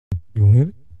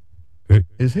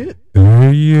His hit.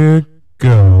 There you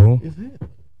go. His hit.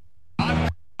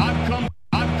 I've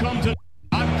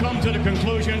come to the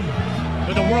conclusion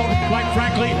that the world, quite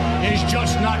frankly, is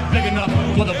just not big enough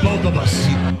for the both of us.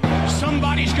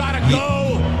 Somebody's got to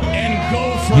go and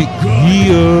go for good.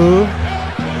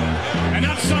 Yeah. And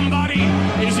that somebody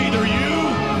is either you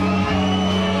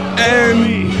And or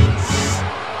me.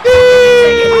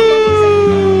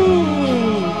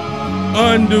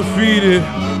 undefeated,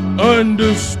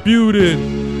 undisputed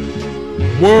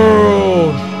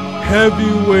world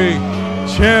heavyweight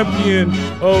champion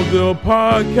of the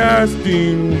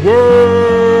podcasting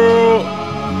world,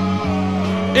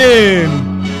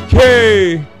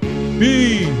 NKB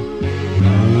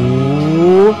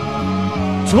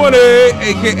 20,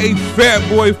 aka Fat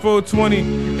Boy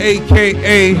 420,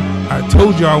 aka I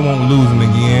told you I won't lose him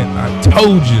again. I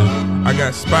told you I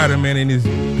got Spider-Man in his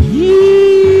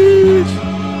bitch.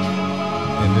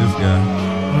 And this guy.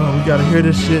 Oh, we gotta hear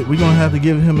this shit. We gonna have to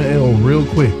give him an L real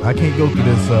quick. I can't go through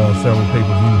this several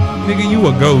pay-per-views. Nigga, you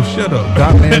a ghost. Shut up.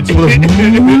 Dotman 211.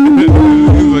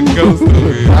 He's a ghost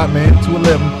over here. Dotman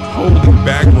 211. Holy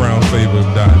background saver,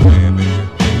 Dotman, nigga.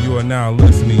 And you are now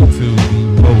listening to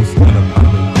the most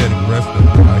unapologetic wrestling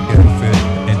podcast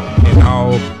in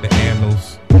all the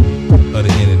annals of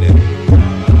the internet.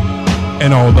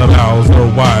 And all the house or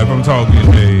wife. I'm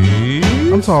talking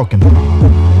Dave. I'm talking.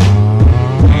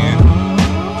 And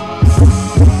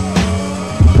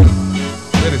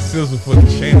let it sizzle for the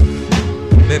champ.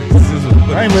 Let it sizzle for the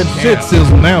champ. I ain't letting shit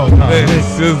sizzle now. Let it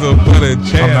sizzle for the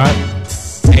champ. I'm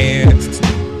not. And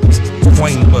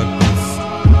Twain Buckles.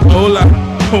 Hola,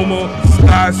 como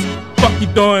estás? Fuck you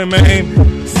doing,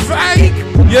 man? Psych!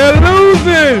 You're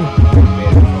losing!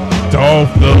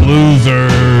 Dolph the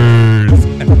losers.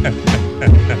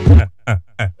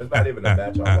 It's not even a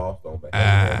match I lost on, but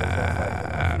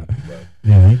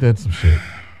Yeah, ain't that some shit?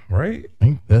 Right?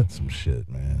 Ain't that some shit,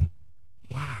 man?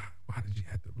 Why did you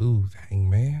have to lose,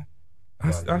 Hangman?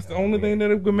 That's the only thing that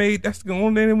would have made. That's the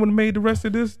only thing that would have made the rest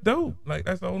of this dope. Like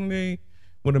that's the only thing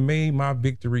would have made my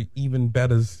victory even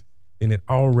better than it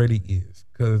already is.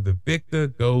 Cause the victor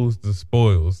goes the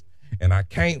spoils, and I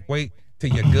can't wait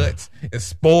till your guts is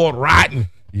spoiled rotten.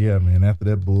 Yeah, man. After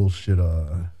that bullshit,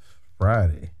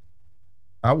 Friday,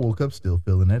 I woke up still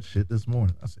feeling that shit this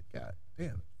morning. I said, God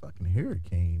damn, fucking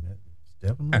hurricane. It's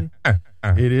definitely.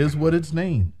 It is what it's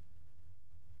named.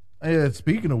 Yeah.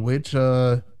 Speaking of which,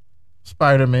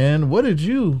 Spider-Man, what did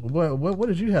you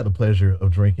have the pleasure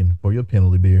of drinking for your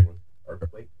penalty beer?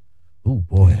 Earthquake. Oh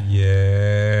boy.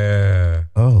 Yeah.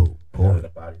 Oh boy.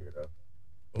 Out here, though.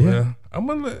 Well, I'm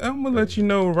gonna let you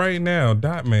know right now,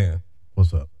 Dot Man.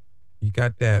 What's up? You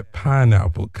got that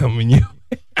pineapple coming you.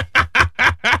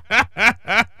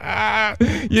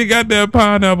 You got that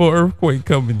pineapple earthquake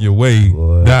coming your way,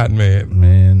 Boy, Dot Man.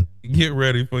 Man, Get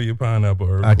ready for your pineapple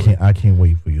earthquake. I can't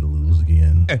wait for you to lose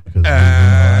again because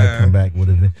I come back with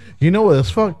it. You know what?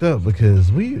 It's fucked up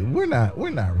because we're not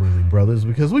really brothers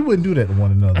because we wouldn't do that to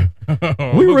one another.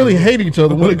 We really hate each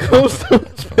other when it comes to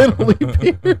this penalty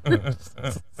beers.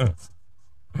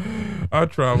 I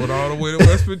traveled all the way to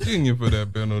West Virginia for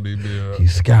that penalty beer. He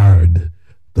scoured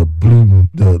the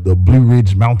Blue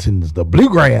Ridge Mountains, the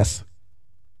bluegrass.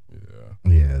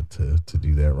 Yeah, to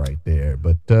do that right there.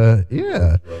 But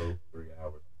yeah, Drove 3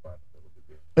 hours to find a penalty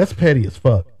beer. that's petty as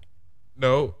fuck.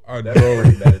 No, That's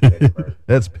already meditated, bro.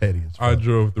 That's petty as fuck. I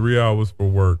drove 3 hours for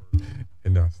work,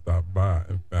 and I stopped by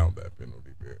and found that penalty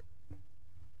beer.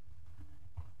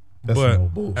 That's But no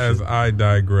bullshit. as I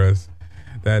digress,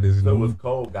 that is So it no. was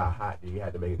cold, got hot, then you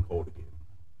had to make it cold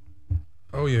again.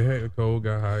 Oh yeah, hey, cold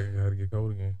got high, you had to get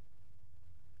cold again.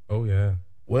 Oh yeah,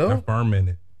 well, that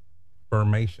fermented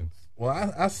formations.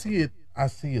 well, I see it. I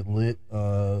see it lit.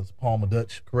 It's Palmer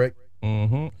Dutch, correct?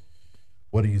 Mm-hmm.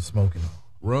 What are you smoking?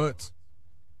 Ruts.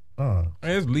 Uh,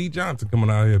 There's Lee Johnson coming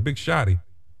out here, big shotty.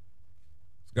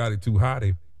 Scotty too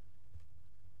hotty.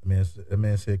 the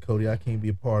man said, Cody, I can't be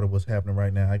a part of what's happening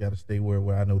right now. I got to stay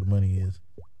where I know the money is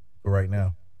for right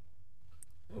now.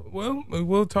 Well,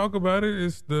 we'll talk about it.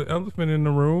 It's the elephant in the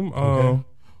room. Okay.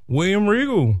 William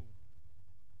Regal,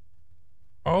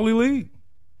 All Elite.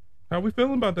 How we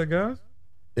feeling about that, guys?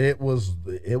 It was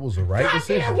the right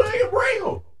decision. William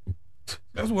Regal.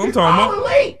 That's what I'm talking All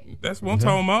about. elite. That's what I'm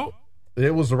talking about.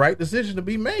 It was the right decision to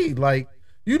be made. Like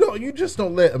you just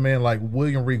don't let a man like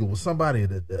William Regal, with somebody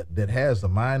that has the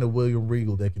mind of William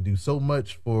Regal, that can do so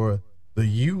much for the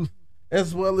youth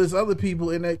as well as other people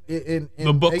in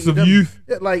The Bucks of AEW. Youth.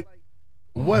 Yeah, like,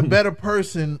 what better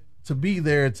person to be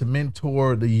there to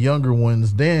mentor the younger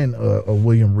ones than a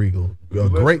William Regal?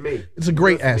 It's a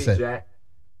great asset. Jack.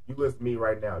 You listen to me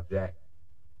right now, Jack.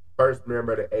 First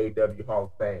member of the AEW Hall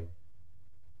of Fame.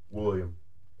 William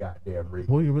goddamn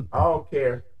Regal. William, I don't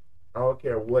care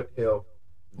what hell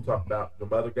you talk about them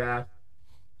other guys.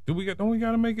 Don't we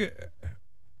got to make it?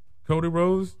 Cody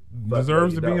Rhodes But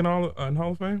deserves no, to you be in don't.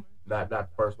 Hall of Fame. Not the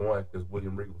first one because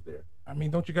William Regal's there. I mean,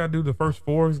 don't you got to do the first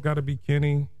four? It's got to be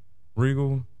Kenny,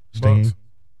 Regal, Sting. Bucks,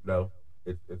 No,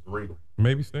 it's Regal.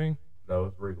 maybe Sting. No,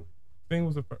 it's Regal. Sting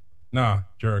was the first. Nah,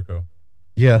 Jericho.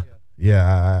 yeah,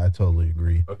 I totally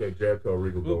agree. Okay, Jericho and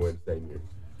Regal go in the same year.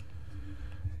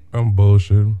 I'm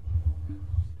bullshitting.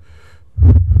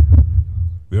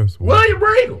 That's what. William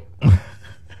Regal.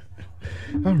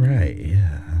 All right,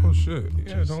 yeah. Oh shit!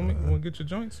 Yeah, homie, you want to get your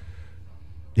joints?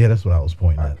 Yeah, that's what I was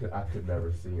pointing I at. could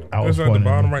never see him. I was That's at the pointing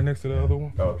bottom, right next to the other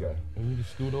one. Okay. And you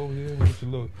just scoot over here and get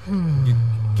your little,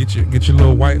 get your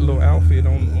little white little outfit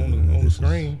on the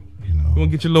screen. You You know,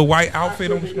 want to get your little white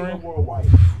outfit on the screen?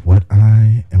 what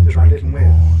I am drinking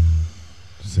on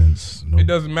since It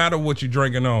doesn't matter what you're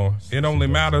drinking on. It only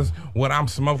matters what I'm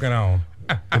smoking on.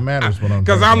 it matters what I'm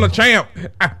Cause I'm the drinking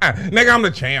champ, nigga. I'm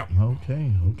the champ. on.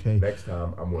 Okay. Next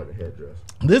time, I'm wearing a headdress.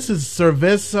 This is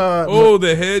Cerveza. Oh,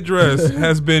 the headdress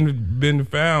has been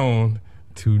found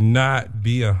to not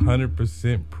be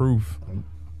 100% proof.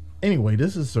 Anyway,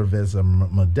 this is Cerveza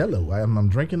Modelo. I'm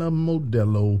drinking a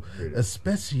Modelo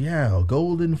Especial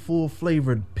Golden Full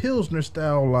Flavored Pilsner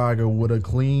Style Lager with a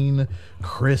clean,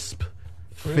 crisp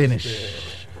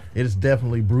finish. It is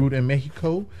definitely brewed in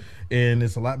Mexico, and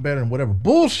it's a lot better than whatever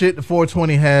bullshit the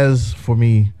 420 has for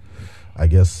me, I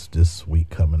guess, this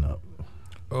week coming up.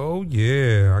 Oh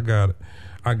yeah, I got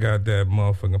that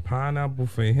motherfucking pineapple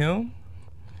for him,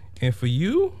 and for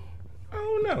you, I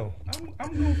don't know.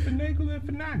 I'm going finagle and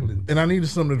finagling. And I needed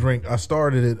something to drink. I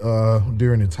started it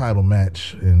during the title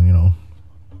match, and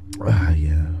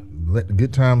yeah, let the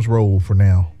good times roll for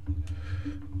now.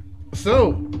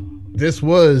 So, this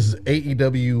was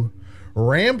AEW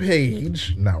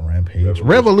Revolution.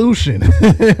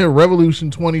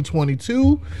 Revolution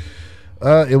 2022.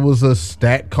 It was a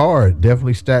stacked card,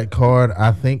 definitely stacked card.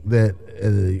 I think that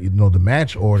the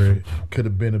match order could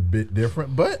have been a bit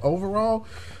different, but overall,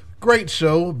 great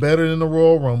show. Better than the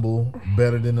Royal Rumble,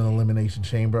 better than an Elimination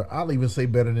Chamber. I'll even say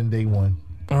better than day one.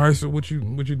 All right, so what you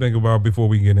think about before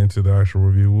we get into the actual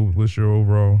review? What's your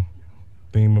overall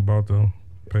theme about the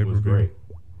pay It per was view? great.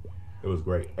 It was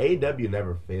great. AEW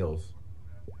never fails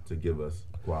to give us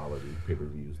quality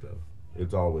pay-per-views, though.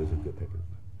 It's always a good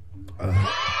pay-per-view.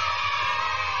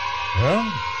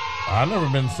 Well, I've never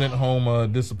been sent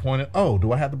home disappointed. Oh,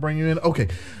 do I have to bring you in? Okay.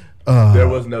 There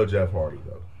was no Jeff Hardy,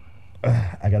 though.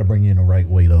 I got to bring you in the right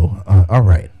way, though. All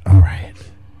right.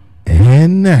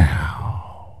 And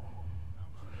now,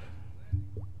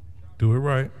 Do it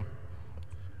right.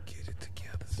 Get it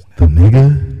together. the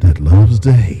nigga that loves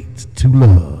to hate to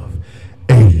love.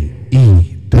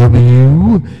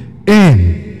 AEW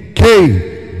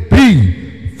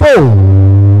NKB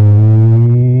 420.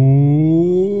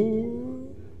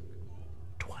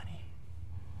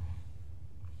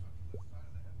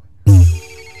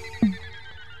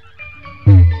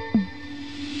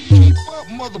 Keep up,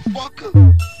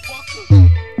 motherfucker.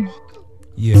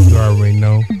 Yeah, you already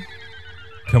know.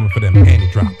 Coming for them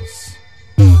panty droppers.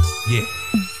 Yeah.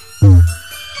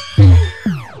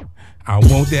 I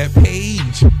want that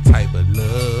page type of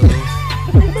love.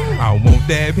 I want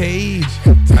that page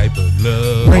type of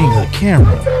love. Bring the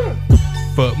camera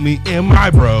Fuck me and my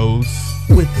bros.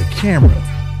 with the camera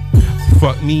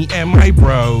Fuck me and my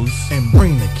bros. and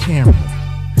bring the camera.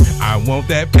 I want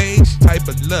that page type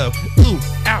of love. Ooh,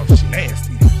 ouch,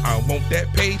 nasty. I want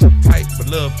that page type of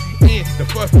love in the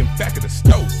fucking back of the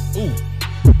stove. Ooh,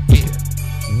 yeah.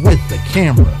 With the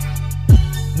camera.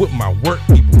 With my work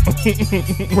people.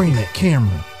 Bring the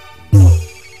camera.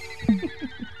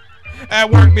 At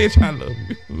work, bitch, I love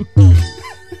you.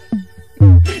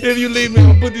 If you leave me, I'm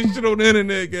gonna put this shit on the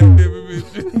internet, goddamn it,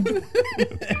 bitch.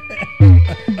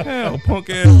 Hell, punk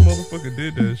ass motherfucker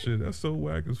did that shit. That's so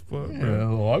whack as fuck,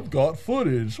 bro. Well, I've got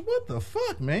footage. What the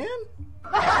fuck, man?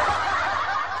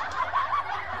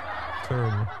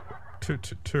 Terrible.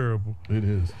 Terrible. It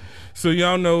is. So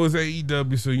y'all know it's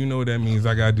AEW, so you know what that means.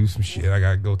 I gotta do some shit. I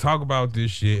gotta go talk about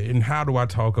this shit. And how do I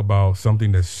talk about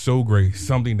something that's so great,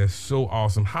 something that's so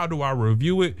awesome? How do I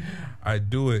review it? I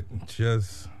do it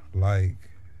just like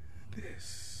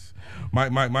this.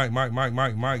 Mike,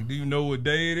 do you know what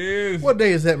day it is? What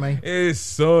day is that, man? It's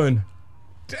Sunday.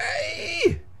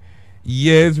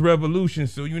 Yeah, it's Revolution,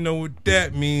 so you know what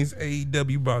that means.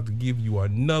 AEW about to give you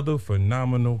another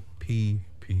phenomenal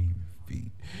PPV.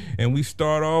 And we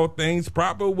start all things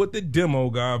proper with the Demo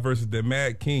Guy versus the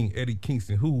Mad King, Eddie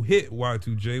Kingston, who hit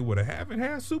Y2J with a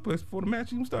half-and-half suplex before the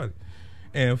match even started.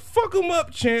 and fuck 'em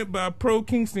up chant by pro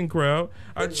Kingston crowd.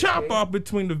 A chop off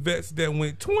between the vets that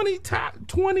went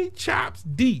 20 chops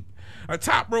deep. A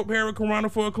top rope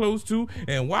Hurricanrana for a close two,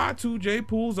 and Y2J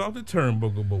pulls off the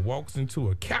turnbuckle but walks into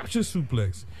a capture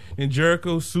suplex. And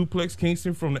Jericho suplex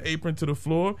Kingston from the apron to the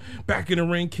floor. Back in the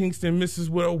ring, Kingston misses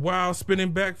with a wild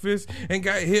spinning back fist and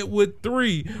got hit with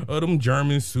 3 of them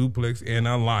German suplex and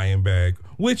a lion bag,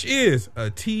 which is a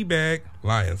tea bag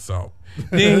lion salt.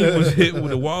 Then he was hit with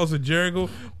the walls of Jericho,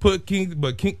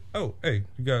 oh, hey,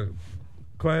 you got a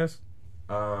class?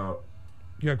 You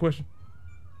got a question?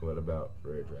 What about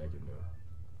Red Dragon, though?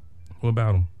 What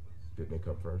about him? Didn't they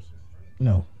come first?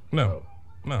 No. No.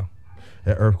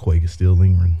 That earthquake is still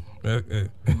lingering.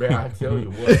 Man, I tell you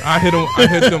what. I hit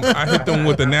them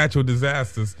with the natural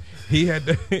disasters. He had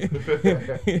the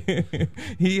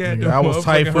I was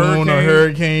typhoon or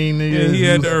hurricane. Nigga. Yeah, he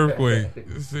had the earthquake.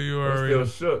 So you already I'm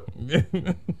still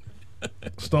shook.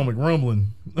 Stomach rumbling.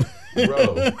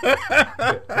 Bro.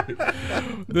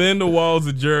 Then the walls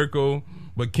of Jericho,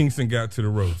 but Kingston got to the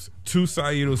ropes. 2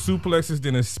 Saito suplexes,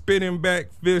 then a spinning back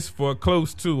fist for a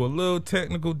close 2. A little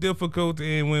technical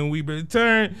difficulty, and when we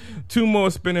return, 2 more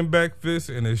spinning back fists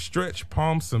and a stretch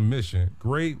palm submission.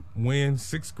 Great win,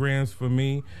 6 grams for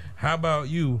me. How about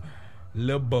you,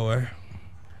 little boy?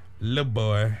 Little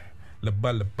boy.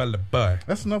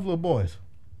 That's enough little boys.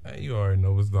 Hey, you already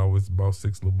know it's always about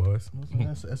 6 little boys.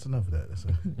 That's enough of that.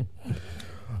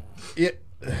 Yeah.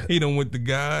 He done went to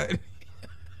God.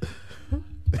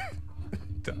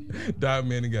 Dog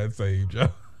man got saved,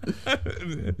 y'all.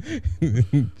 Jeez.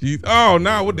 Oh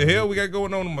no! What the hell we got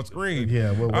going on my screen? Yeah.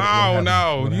 What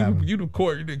no! happened? You the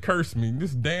court. You did curse me.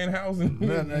 This Danhausen,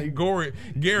 No,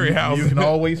 Gary Hausen. You can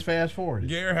always fast forward it.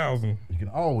 Gary Hausen. You can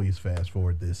always fast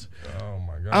forward this. Oh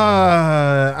my God.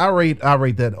 I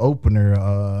rate that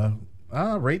opener.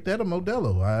 I rate that a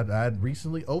Modelo. I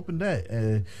recently opened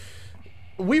that.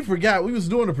 We forgot we was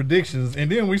doing the predictions,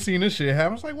 and then we seen this shit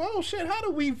happen. It's like, whoa, shit! How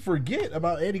did we forget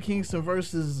about Eddie Kingston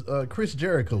versus Chris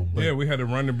Jericho? But, yeah, we had to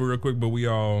run the real quick, but we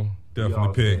all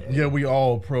definitely picked. Yeah, we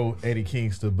all pro Eddie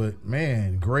Kingston, but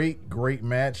man, great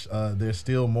match. There's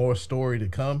still more story to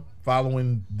come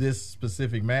following this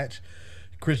specific match.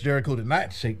 Chris Jericho did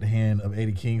not shake the hand of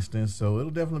Eddie Kingston, so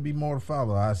it'll definitely be more to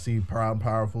follow. I see Proud and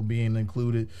Powerful being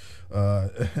included.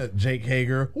 Jake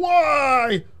Hager,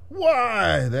 why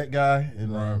that guy?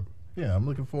 And yeah, I'm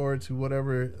looking forward to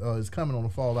whatever is coming on the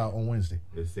Fallout on Wednesday.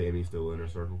 Is Sammy still in her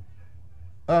circle?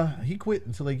 He quit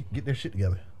until they get their shit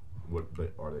together. What?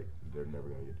 But are they? They're never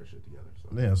gonna get their shit together. So.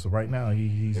 Yeah, so right now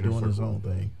he's Inner doing his circle own is that.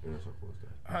 thing. Inner circle is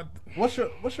that.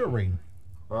 What's your rating?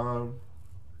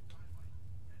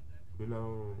 You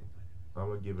know, I'm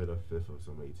gonna give it a 5th of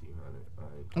some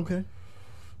 1800. Okay.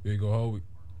 There you go, Hobie.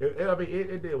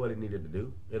 It did what it needed to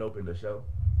do. It opened the show.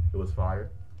 It was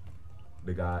fire.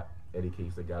 Eddie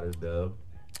Kingston got his dub.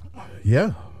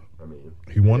 Yeah. I mean,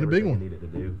 he won the big one. He needed to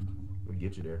do. We'll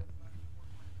get you there.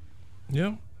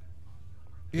 Yeah.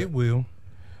 It will.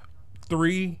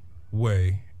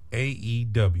 3-way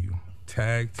AEW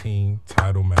tag team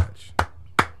title match.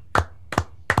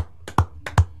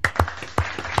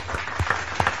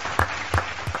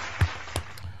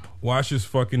 Watch this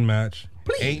fucking match.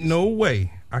 Please. Ain't no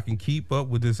way I can keep up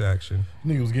with this action.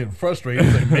 Nigga was getting frustrated.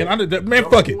 He was like, man, I did that. Man,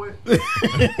 fuck it.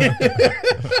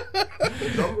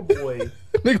 Jungle Boy.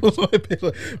 Nigga was like,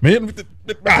 man.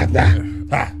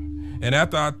 And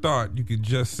after I thought you could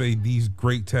just say these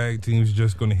great tag teams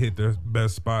just going to hit their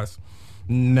best spots,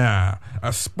 nah.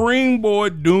 A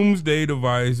springboard doomsday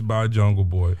device by Jungle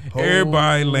Boy.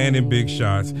 Everybody landing big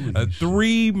shots. A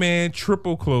 3-man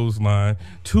triple clothesline.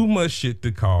 Too much shit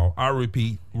to call. I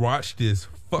repeat, watch this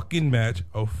fucking match.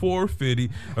 A 450,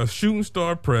 a shooting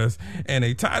star press, and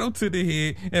a title to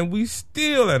the head, and we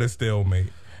still at a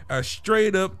stalemate. A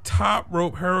straight up top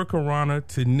rope Hurricanrana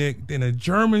to Nick, then a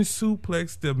German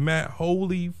suplex to Matt.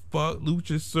 Holy fuck,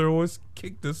 Luchasaurus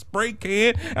kicked the spray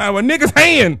can out of a nigga's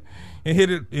hand and hit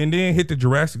it, and then hit the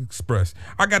Jurassic Express.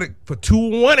 I got it for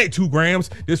 2-1 at 2 grams.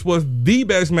 This was the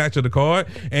best match of the card,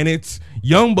 and it's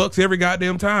Young Bucks every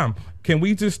goddamn time. Can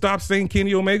we just stop saying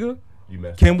Kenny Omega?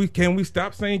 Can we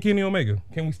stop saying Kenny Omega?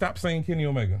 Can we stop saying Kenny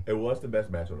Omega? It was the best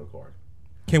match on the card.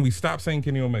 Can we stop saying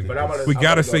Kenny Omega? We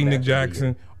gotta say Nick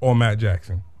Jackson or Matt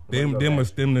Jackson. Them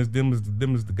is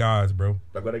the gods, bro.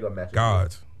 I'm gonna go match.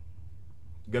 Gods.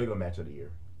 Gonna go match of the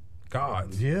year.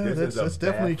 Gods. Yeah, that's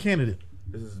definitely a candidate.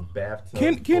 This is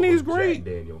bathtub. Kenny's great.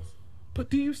 Jack Daniels. But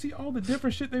do you see all the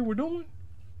different shit they were doing?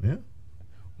 Yeah.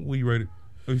 What you rated?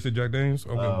 Oh, you said Jack Daniels?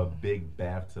 Okay. Big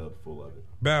bathtub full of it.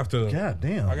 Bathtub. God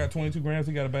damn. I got 22 grams.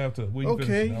 He got a bathtub. What you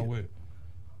okay. now with?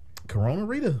 Corona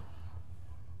Rita.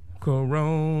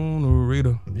 Corona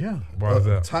Rita. Yeah. Why is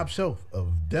that? Top shelf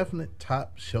of definite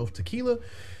top shelf tequila.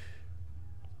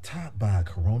 Topped by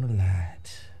Corona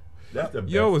Light. That's the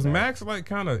best. Yo, is Max like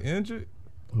kind of injured?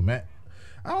 Who, Matt?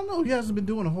 I don't know. He hasn't been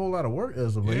doing a whole lot of work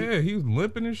as of late. Yeah, he was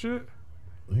limping and shit.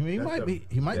 He might be.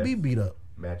 He might be beat up.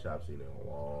 Match I've seen in a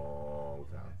long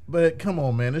time. But come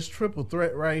on, man. This triple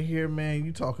threat right here, man.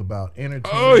 You talk about entertainment.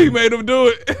 Oh, he made him do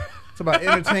it. It's about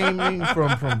entertaining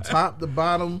from top to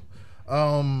bottom.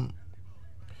 The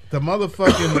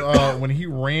motherfucking when he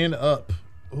ran up,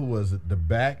 who was it? The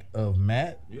back of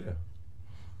Matt. Yeah.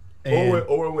 And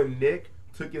Or when Nick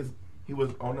he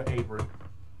was on the apron,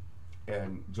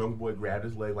 and Jungle Boy grabbed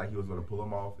his leg like he was going to pull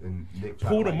him off, and Nick tried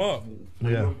Pulled to, him up. fling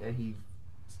Yeah. him, and he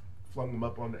flung him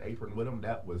up on the apron with him.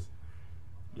 That was,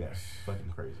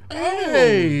 fucking crazy.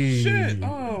 hey, Shit.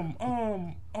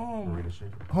 Marina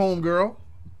Shafir. homegirl.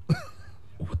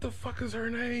 What the fuck is her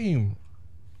name?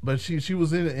 But she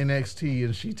was in NXT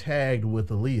and she tagged with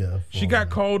Aaliyah. She got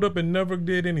called up and never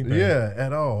did anything. Yeah,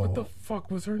 at all. What the fuck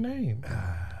was her name?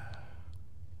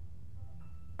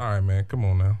 All right, man. Come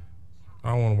on now. I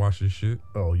don't want to watch this shit.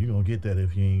 Oh, you gonna get that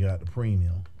if you ain't got the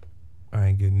premium. I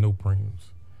ain't getting no premiums.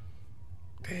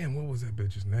 Damn, what was that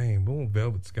bitch's name? Boom,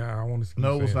 Velvet Sky. I want to see.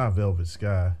 No, it's not Velvet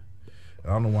Sky. I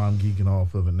don't know why I'm geeking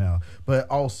off of it now. But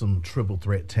awesome triple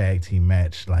threat tag team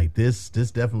match. Like this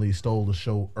definitely stole the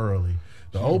show early.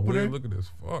 The opener. Look at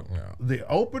this. Fuck now. The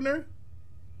opener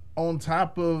on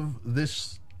top of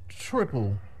this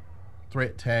triple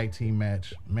threat tag team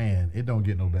match, man, it don't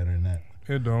get no better than that.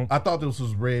 It don't. I thought this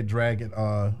was Red Dragon's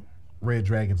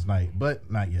night,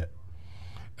 but not yet.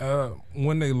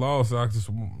 When they lost, that's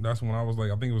when I was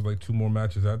like, I think it was like 2 more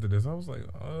matches after this. I was like,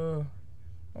 I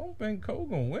don't think Cole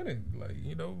gonna win it. Like,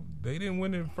 they didn't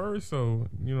win it first, so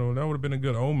that would have been a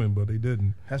good omen, but they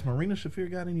didn't. Has Marina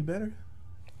Shafir got any better?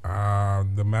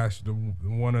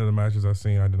 One of the matches I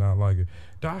seen, I did not like it.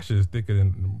 Dasha is thicker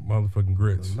than motherfucking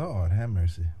grits. Lord have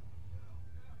mercy.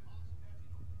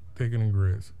 Thicker than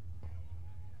grits.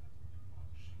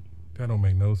 That don't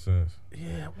make no sense.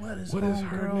 Yeah, what is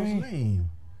her girl's name? name?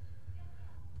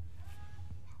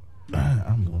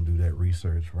 I'm gonna do that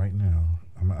research right now.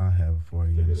 I have it for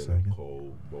you in a second.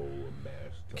 Cold bowl of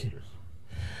mashed taters.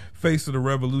 Face of the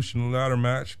Revolution ladder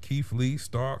match: Keith Lee,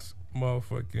 Starks,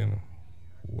 motherfucking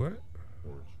what?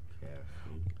 Orange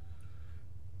Cassidy.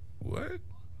 What?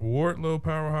 Wardlow,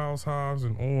 Powerhouse Hobbs,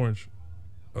 and Orange.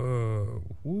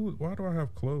 Why do I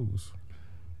have clothes?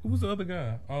 Who was the other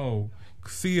guy? Oh,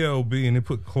 CLB, and they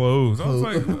put clothes. I was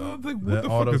like, what That the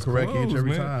fuck is autocorrect clothes, each every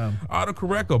man? time.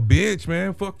 Autocorrect a bitch,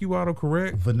 man. Fuck you,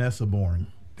 autocorrect. Vanessa Bourne.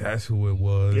 That's who it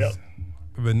was. Yep.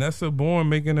 Vanessa Bourne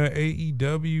making her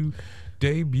AEW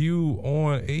debut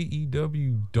on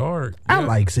AEW Dark. I Yeah.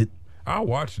 likes it. I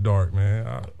watch Dark,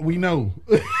 man. We know.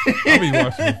 I be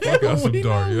watching the fuck out some We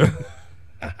Dark, know. yeah.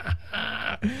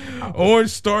 Orange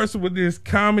starts with this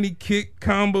comedy kick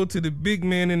combo to the big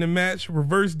man in the match.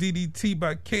 Reverse DDT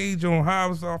by Cage on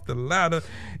Hobbs off the ladder,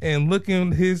 and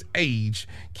looking his age,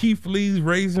 Keith Lee's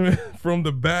raising from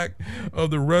the back of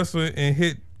the wrestler and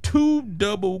hit 2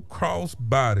 double cross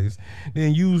bodies.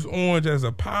 Then use Orange as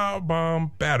a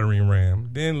powerbomb battering ram.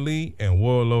 Then Lee and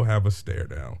Wardlow have a stare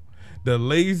down. The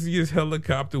laziest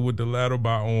helicopter with the ladder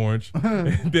by Orange.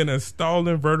 Then a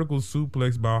stalling vertical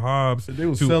suplex by Hobbs They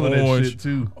was to selling that Orange shit,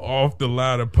 too. off the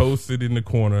ladder, posted in the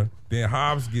corner. Then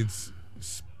Hobbs gets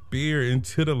speared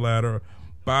into the ladder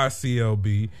by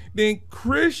CLB. Then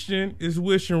Christian is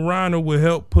wishing Rhino would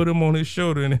help put him on his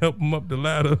shoulder and help him up the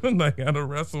ladder like at a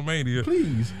WrestleMania.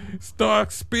 Please.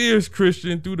 Stark spears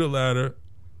Christian through the ladder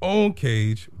on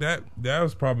Cage. That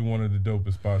was probably one of the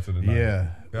dopest spots of the night. Yeah.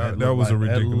 That looked was a like-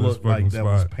 that ridiculous looked fucking like that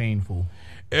was spot. painful.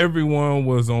 Everyone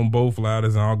was on both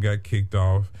ladders and all got kicked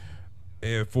off.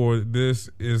 And for this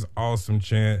is awesome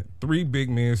chant, 3 big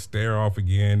men stare off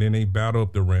again. Then they battle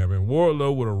up the ramp, and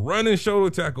Wardlow with a running shoulder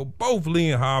tackle both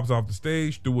Lee and Hobbs off the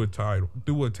stage through a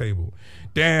table.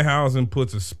 Danhausen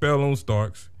puts a spell on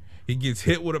Starks. He gets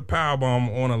hit with a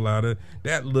powerbomb on a ladder.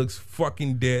 That looks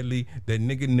fucking deadly. That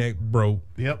nigga neck broke.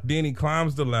 Yep. Then he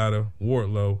climbs the ladder,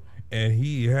 Wardlow, and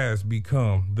he has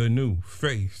become the new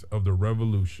face of the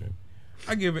Revolution.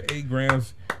 I give it 8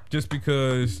 grams just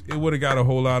because it would have got a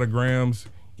whole lot of grams,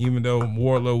 even though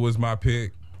Wardlow was my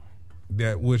pick,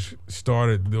 that which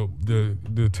started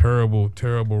the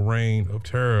terrible reign of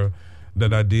terror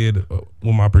that I did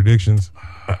with my predictions.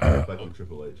 Like with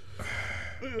Triple H.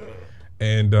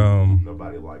 And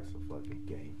Nobody likes a fucking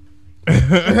game.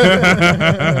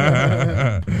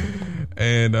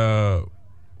 and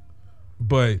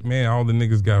but man, all the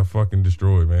niggas got fucking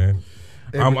destroyed, man.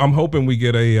 I'm hoping we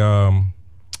get a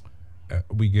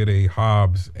we get a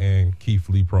Hobbs and Keith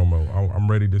Lee promo. I'm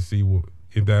ready to see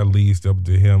if that leads up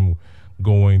to him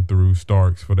going through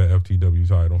Starks for the FTW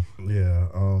title. Yeah,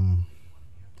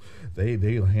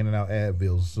 they were handing out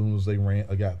Advil as soon as they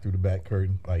got through the back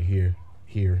curtain. Like here.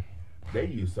 They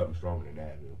use something stronger than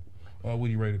Advil What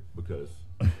do you rate it? because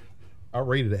I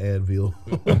rated the Advil.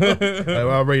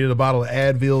 I rated a bottle of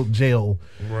Advil gel,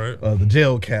 Right. the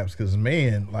gel caps, because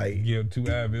man, like Give 2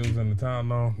 Advils in the time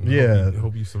now. Yeah.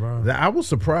 Hope you survive. I was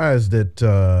surprised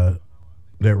that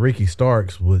Ricky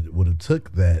Starks would have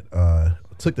took that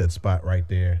spot right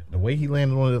there. The way he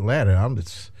landed on that ladder, I'm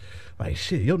just like,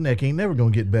 shit, your neck ain't never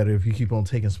gonna get better if you keep on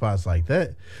taking spots like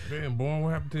that. Man, boy, what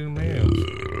happened to the man?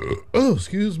 Oh,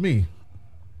 excuse me.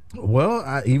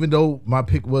 Well, even though my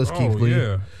pick was Keith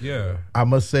Lee, yeah. I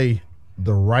must say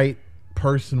the right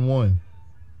person won.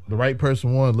 The right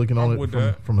person won. Looking on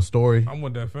it from a story. I'm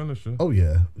with that finisher. Oh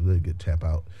yeah, really good tap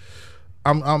out.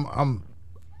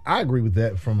 I agree with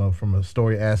that from a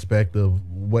story aspect of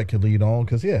what could lead on,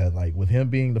 because like with him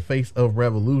being the face of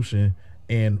Revolution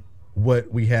and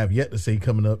what we have yet to see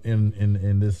coming up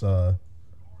in this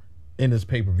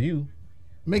pay-per-view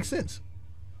makes sense.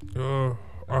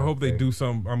 I hope they do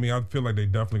some. I mean, I feel like they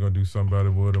definitely gonna do something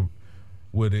better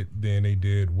with it than they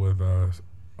did with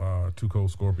Too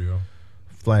Cold Scorpio.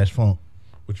 Flash Funk.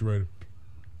 What you rated?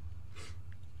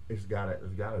 it's gotta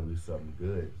be something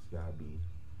good. It's gotta be.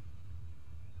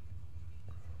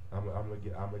 I'm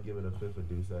gonna give it a fifth of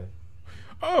Duce.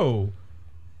 Oh,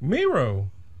 Miro.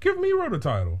 Give Miro the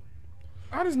title.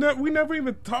 We never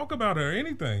even talk about it or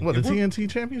anything. What, the TNT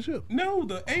Championship? No,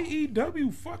 the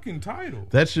AEW fucking title.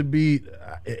 That should be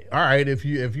all right if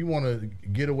you want to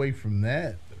get away from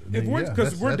that.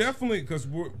 Because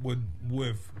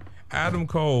with Adam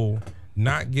Cole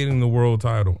not getting the world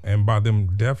title, and by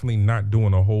them definitely not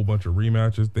doing a whole bunch of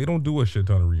rematches, they don't do a shit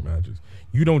ton of rematches.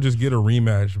 You don't just get a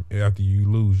rematch after you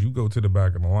lose. You go to the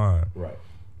back of the line. Right.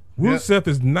 Rusev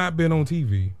has not been on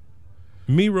TV.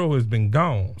 Miro has been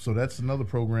gone. So that's another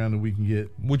program that we can get.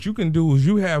 What you can do is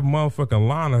you have motherfucking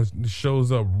Lana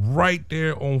shows up right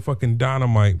there on fucking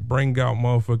Dynamite, bring out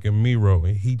motherfucking Miro,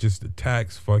 and he just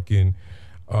attacks fucking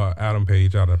Adam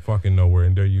Page out of fucking nowhere,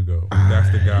 and there you go.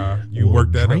 That's the guy. You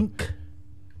work that up.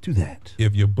 To that.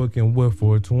 If you're booking what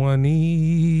for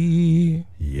 20.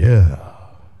 Yeah.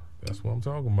 That's what I'm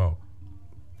talking about.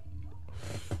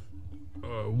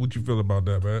 What you feel about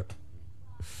that, man?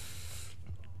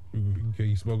 Okay,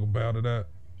 you spoke about it, that?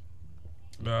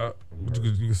 Nah, you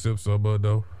can sip some, bud,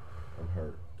 though. I'm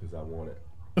hurt because I want it.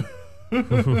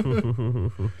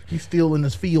 He's still in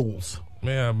his feels.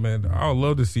 Man, I would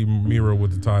love to see Miro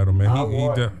with the title, man. I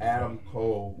want Adam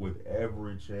Cole with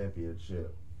every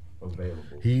championship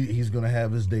available. He's gonna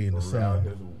have his day in the around sun.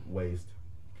 his waist.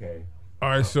 Okay. All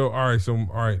right.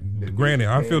 Granted,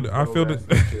 I feel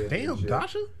that. Damn,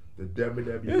 Dasha. The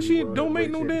WWE Yeah, she World don't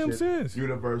make no damn Championship, sense.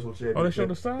 Universal Championship. Oh, they showed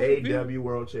the side view? AEW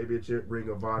World Championship, Ring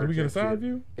of Honor. Did we get a Championship, side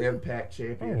view? Impact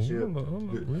Championship, hold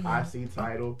on. the IC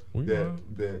title, We the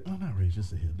Oh, not really,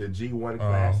 just a hit. the G1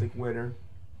 Classic winner,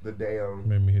 the damn.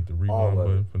 Made me hit the All rewind of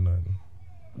button it. for nothing.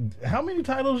 How many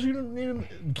titles you need?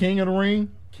 King of the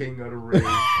Ring. King of the Ring,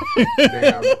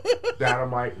 damn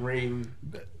Dynamite Ring,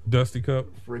 Dusty Cup.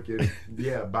 freaking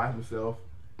by himself.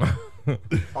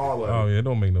 All of Oh it. yeah, it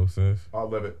don't make no sense.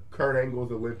 All of it. Kurt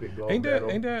Angle's Olympic gold Ain't medal.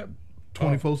 that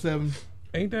 24/7.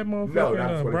 ain't that No, motherfucking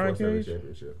not Brian 24/7 Cage?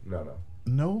 championship. No.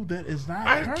 No, that is not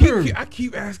I her.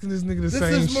 keep asking this nigga the This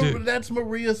same is shit. that's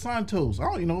Maria Santos. I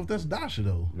don't even know if that's Dasha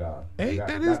though. Nah. Hey, not-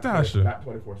 that is not 20 Dasha. Not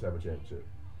 24/7 championship.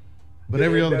 But The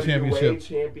every other NWA championship,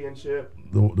 championship.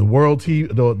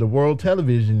 the world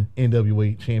television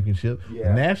NWA championship, Yeah.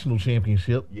 the national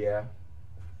championship. Yeah.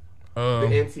 The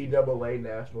Um, NCAA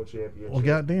national championship. Well,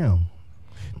 goddamn.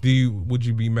 would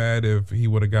you be mad if he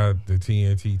would have got the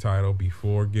TNT title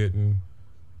before getting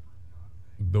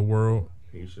the world?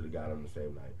 He should have got him the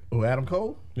same night. Oh, Adam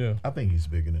Cole. Yeah. I think he's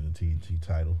bigger than the TNT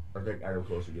title. I think Adam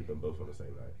Cole should get them both on the same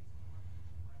night.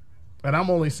 And I'm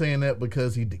only saying that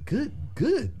because he did good.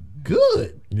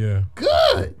 Yeah.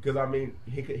 Because I mean,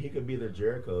 he could be the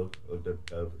Jericho of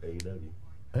AEW.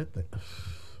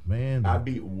 Man, I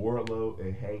beat Wardlow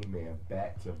and Hangman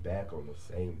back to back on the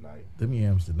same night. them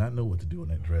yams did not know what to do in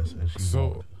that dress. As she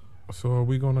walked. So are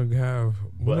we gonna have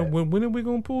But- when are we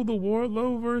gonna pull the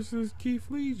Wardlow versus Keith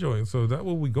Lee joint? So is that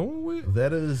what we going with?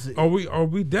 That is. Are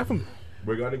we definitely?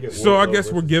 We're gonna get. So I Wardlow guess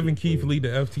we're versus giving Keith Lee the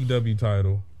FTW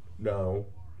title. No,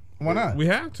 Why not? We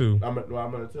have to. I'm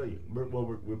gonna tell you.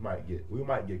 We might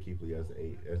get Keith Lee as the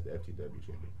FTW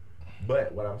champion.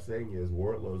 But what I'm saying is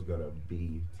Wardlow's gonna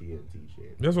be TNT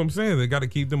champion. That's what I'm saying. They got to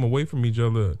keep them away from each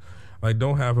other. Like,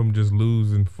 don't have them just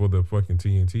losing for the fucking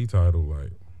TNT title.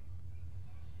 Like,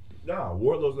 Nah,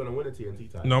 Wardlow's gonna win a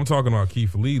TNT title. no, I'm talking about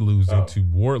Keith Lee losing to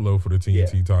Wardlow for the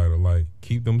TNT title. Like,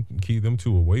 keep them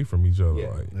two away from each other. Yeah.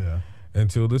 Like, Yeah.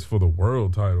 until this for the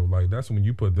world title. Like, that's when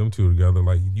you put them two together.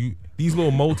 Like, these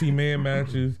little multi-man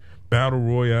matches, battle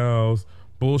royales,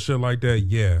 bullshit like that.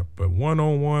 Yeah, but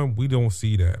one-on-one, we don't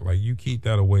see that. Like, you keep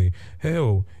that away.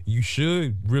 Hell, you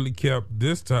should really kept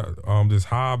this this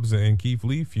Hobbs and Keith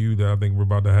Lee feud that I think we're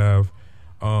about to have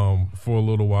for a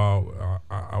little while.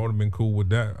 I would have been cool with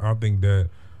that. I think that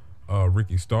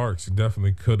Ricky Starks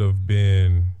definitely could have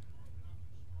been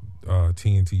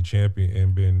TNT champion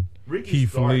and been Ricky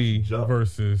Keith Starks Lee jumped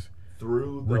versus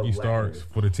through the Ricky ladder. Starks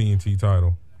for the TNT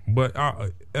title. But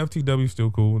FTW still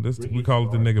cool. We Ricky call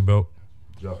it the Starks nigga belt.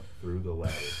 Jumped through the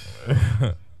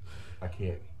ladder. I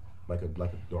can't like a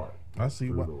dart. I see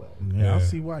through why. the ladder. Yeah, I Yeah.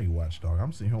 see why you watch Dark.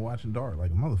 I'm sitting here watching Dark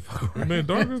like a motherfucker. Man,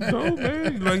 Dark is dope,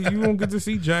 man. Like, you don't get to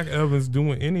see Jack Evans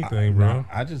doing anything, bro.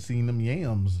 I just seen them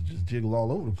yams just jiggle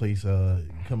all over the place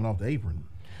coming off the apron.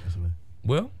 That's what-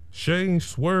 Well, Shane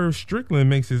Swerve Strickland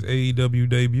makes his AEW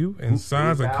debut and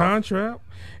signs a house? contract,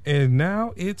 and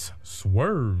now it's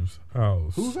Swerve's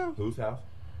house. Who's out? Whose house?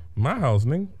 My house,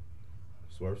 nigga.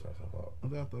 Swerve's house. I thought. I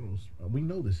thought it was. We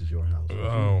know this is your house.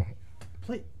 Oh,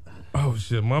 Play. oh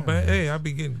shit, my bad. Hey, I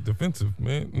be getting defensive,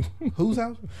 man. Whose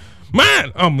house?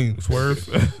 Mine. I mean, Swerve's.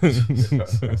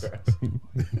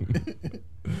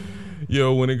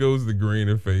 Yo, when it goes to green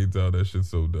and fades out, that shit's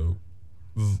so dope.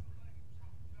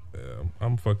 Yeah,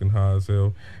 I'm fucking high as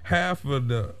hell. Half of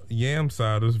the Yam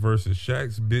Siders versus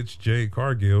Shaq's bitch Jade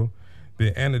Cargill.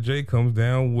 Then Anna Jay comes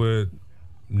down with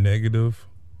negative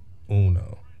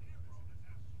uno.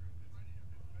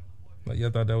 Like,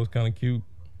 y'all thought that was kind of cute.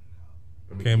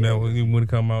 I mean, Came yeah, down when it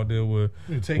come out there with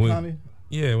You take with- Connie?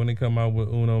 Yeah, when they come out with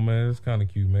Uno, man, it's kind of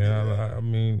cute, man. I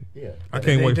mean, Yeah. I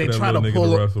can't wait for that little nigga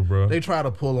to wrestle, bro. They try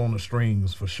to pull on the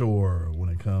strings for sure when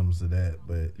it comes to that,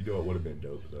 but You know what would have been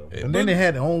dope though. and then they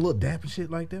had their own little dap and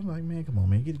shit like that. I'm like, man, come on,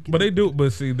 man, get But they do.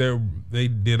 But see, they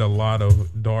did a lot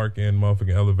of dark and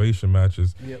motherfucking elevation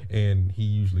matches, Yep. and he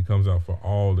usually comes out for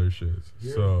all their shits.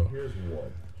 Here's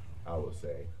one I would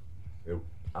say.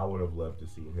 I would have loved to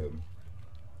see him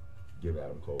give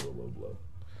Adam Cole a low blow.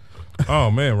 Oh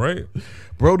man, right?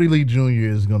 Brody Lee Jr.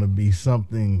 is going to be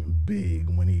something big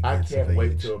when he I gets can't of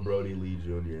wait age. till Brody Lee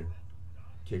Jr.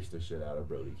 kicks the shit out of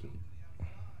Brody King.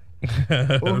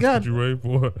 That's God. what you ready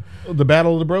for, The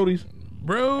Battle of the Brodies.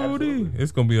 Brody. Absolutely.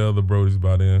 It's gonna be other Brodies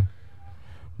by then.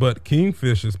 But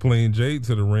Kingfish is playing Jade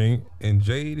to the ring, and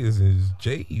Jade is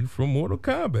Jade from Mortal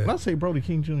Kombat. When I say Brody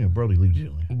King Jr., Brody Lee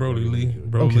Jr. Brody Lee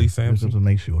Okay, Sampson. just to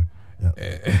make sure. Yeah.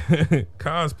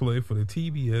 Cosplay for the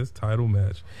TBS title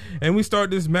match. And we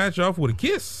start this match off with a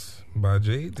kiss by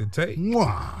Jade to Tay,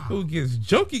 Mwah. who gets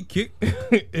junkie kicked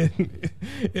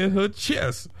in her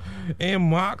chest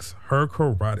and mocks her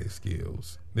karate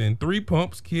skills. Then 3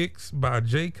 pumps kicks by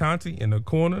Jay Conti in the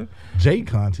corner. Jay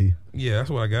Conti. Yeah, that's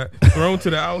what I got. Thrown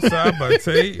to the outside by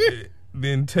Tay.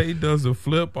 Then Tay does a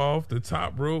flip off the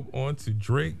top rope onto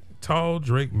tall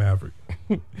Drake Maverick.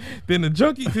 Then a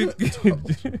junkie kick.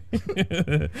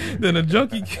 Then a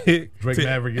junkie kick. Drake to-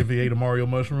 Maverick if he ate a Mario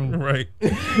mushroom. Right.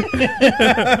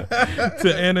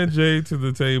 To Anna Jay to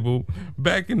the table.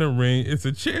 Back in the ring. It's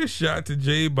a chair shot to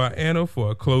Jay by Anna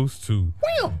for a close 2.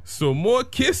 So more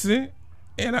kissing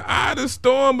and an eye to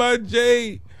storm by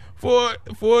Jay for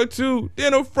a 2.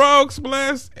 Then a frog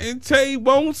splash and Tay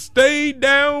won't stay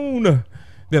down.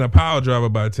 Then a power driver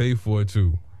by Tay for a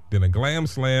 2. Then a glam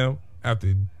slam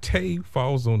after Tay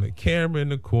falls on the camera in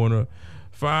the corner.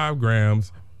 5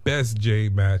 grams. Best Jay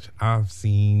match I've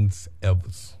seen ever.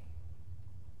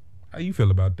 How you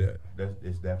feel about that?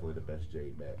 It's definitely the best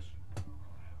Jade match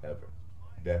ever.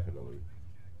 Definitely.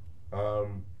 I'll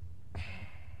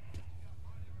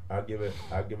give it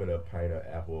a pint of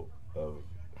apple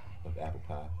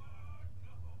pie.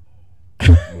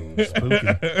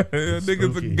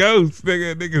 Nigga's a ghost.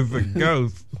 Nigga's a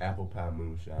ghost. Apple pie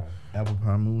moonshine. Apple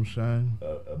pie moonshine.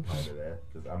 A pint of that,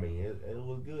 because I mean it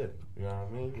was good. You know what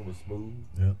I mean? It was smooth.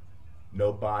 Yep.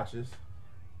 No botches.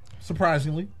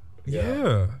 Surprisingly.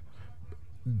 Yeah.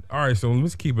 All right, so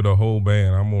let's keep it a whole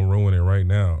band. I'm gonna ruin it right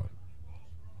now.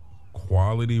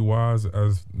 Quality wise,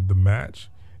 as the match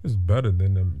is better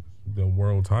than the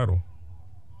world title,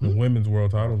 the women's world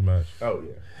titles match. Oh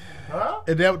yeah. Huh?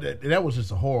 And that was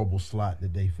just a horrible slot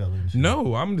that they fell into.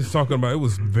 No, I'm just talking about it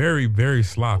was very, very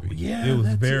sloppy. Yeah, it was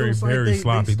that's it. very, It was like very they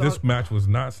sloppy. This start- match was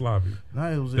not sloppy. No,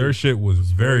 it was Their shit was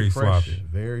very fresh, sloppy.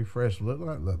 very fresh.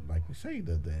 Like we say,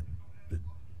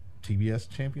 TBS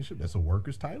championship. That's a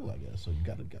workers title, I guess. So you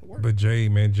gotta work. But Jay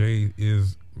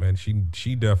is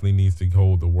she definitely needs to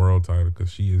hold the world title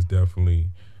because she is definitely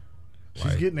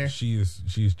She's getting there.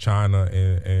 She's China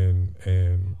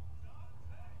and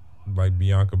like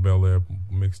Bianca Belair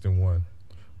mixed in one.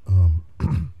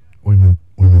 Wait a minute.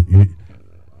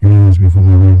 You asked me for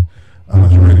my ring.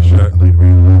 You ready, Shaq? I like the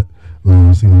ring a lot.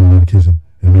 I seen a lot of kissing.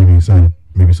 It made me excited.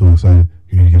 Made me so excited.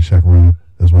 You need to get Shaq-a-Roni.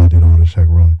 That's why I did all the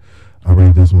Shaq-a-Roni. I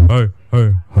rated this one. Hey,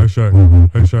 Shaq.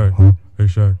 Wait. Hey, Shaq. Huh? Hey,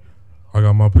 Shaq. I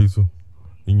got my pizza.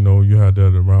 You know, you had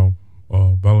that around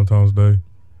Valentine's Day.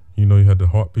 You know, you had the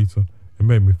heart pizza. It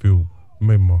made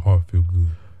my heart feel good.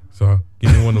 So I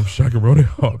give me one of them Shaq-a-Roni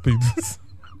heart pizzas.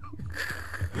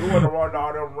 You want to run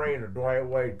all them rings and Dwayne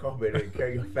Wade come in and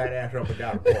carry your fat ass up and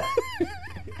down the court.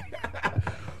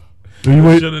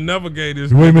 Should have never gave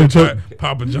this wait a minute, Chuck.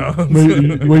 Papa John's.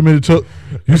 Wait a minute, Chuck.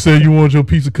 You said you want your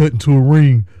pizza cut into a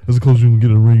ring. That's as close as you can get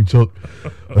a ring, Chuck.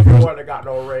 You wouldn't got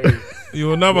no rings. You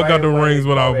will never got the rings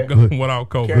without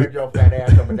Kobe. Carry your fat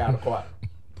ass up and down the court.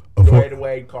 Dwayne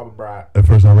Wade, Kobe Bryant. At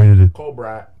first I rated it. Kobe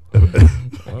Bryant.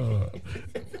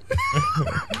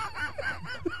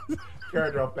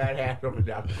 Carry your fat ass up and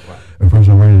down the court. At first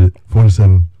I rated it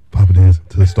 47 Papa Dance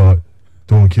to the start,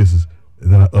 throwing kisses.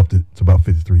 And then I upped it to about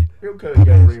 53. You couldn't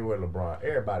get a ring with LeBron.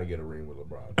 Everybody get a ring with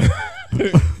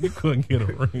LeBron. You couldn't get a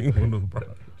ring with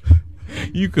LeBron.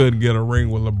 You couldn't get a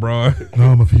ring with LeBron.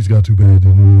 No, my feet got too bad. It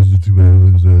was too bad.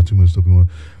 It was too much stuff going on.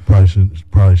 Probably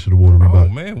should have worn a Reebok. Oh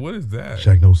man, what is that?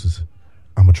 Shaqnosis.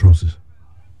 I'm atrocious.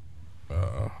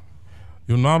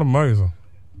 You're not amazing.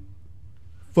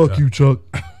 Fuck you, Chuck.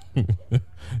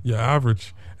 You're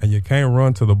average, and you can't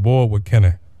run to the board with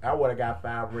Kenny. I would have got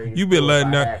 5 rings. You been letting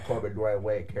that. that. I had Kobe Dwayne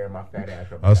Wade carry my fat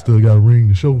ass up. I still got a ring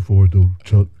to show for it though,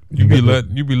 Chuck. You be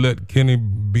letting Kenny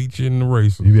beat you in the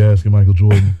races. You be asking Michael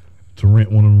Jordan to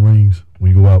rent one of them rings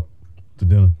when you go out to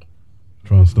dinner,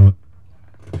 trying to stunt.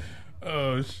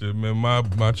 Oh shit, man!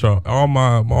 All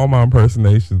my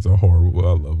impersonations are horrible.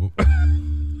 I love them.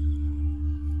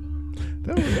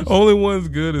 Only one's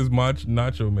good is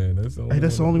Nacho Man. That's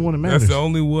the only one that matters. That's the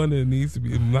only one that needs to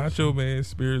be Nacho Man.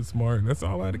 Spirit Smart. That's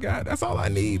all I got. That's all I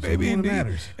need, baby. One that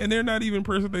matters. And they're not even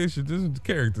impersonations. This is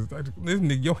characters. Like, this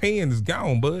nigga, your hand is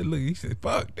gone, bud. Look, he said,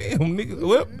 "Fuck, damn, nigga,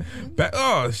 whip back."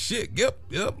 Oh shit, yep.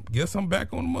 Guess I'm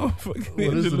back on the motherfucking.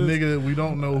 Well, this is a nigga that we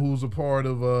don't know who's a part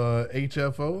of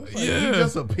HFO. It's like, Yeah, he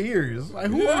just appears. Like,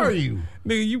 who are you,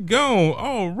 nigga? You gone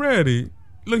already.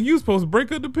 Look, you was supposed to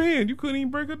break up the pen. You couldn't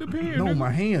even break up the pen. No, nigga. my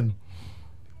hand.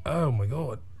 Oh my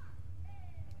god.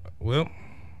 Well,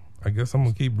 I guess I'm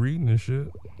gonna keep reading this shit.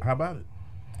 How about it?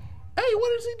 Hey,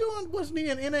 what is he doing? Wasn't he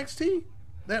in NXT?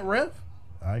 That ref?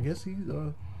 I guess he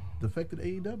defected to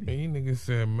AEW. He nigga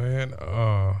said, man,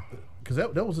 Because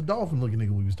that was a dolphin looking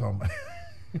nigga we was talking about.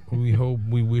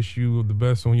 we wish you the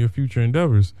best on your future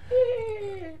endeavors.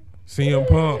 CM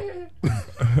Punk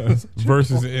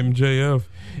versus MJF.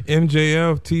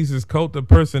 MJF teases cult of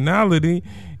personality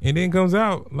and then comes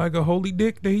out like a holy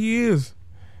dick that he is.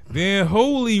 Then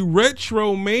holy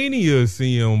Retromania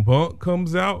CM Punk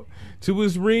comes out to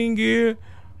his ring gear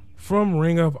from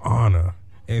Ring of Honor.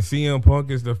 And CM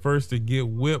Punk is the first to get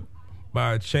whipped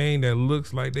by a chain that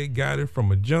looks like they got it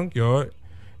from a junkyard.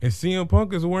 And CM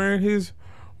Punk is wearing his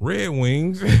Red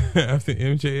Wings after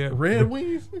MJF. Red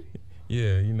Wings?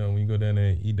 Yeah, you know, when you go down there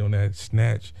and eat on that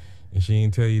snatch and she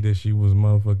ain't tell you that she was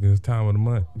motherfucking time of the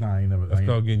month. Nah, I ain't never. That's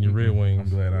called getting your Red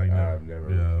Wings. I'm glad I ain't never. I've never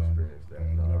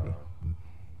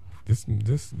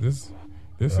experienced that.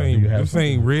 This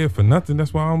ain't red for nothing.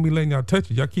 That's why I don't be letting y'all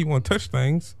touch it. Y'all keep on touch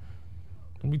things.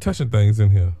 Don't be touching things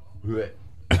in here.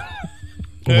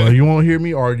 Well, you won't hear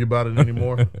me argue about it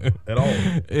anymore at all.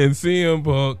 And CM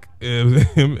Punk,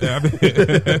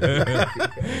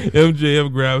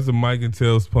 MJF grabs the mic and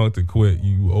tells Punk to quit,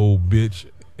 you old bitch.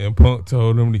 And Punk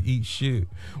told him to eat shit.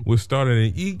 We started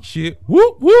an eat shit,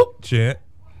 whoop, whoop, chant.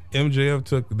 MJF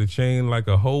took the chain like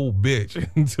a whole bitch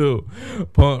until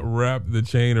Punk wrapped the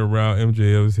chain around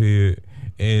MJF's head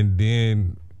and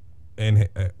then around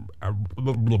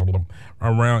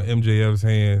MJF's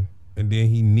hand. And then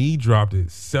he knee dropped it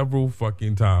several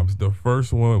fucking times. The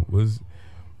first one was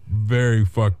very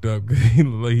fucked up.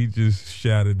 He just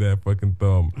shattered that fucking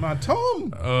thumb. My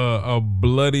tongue. A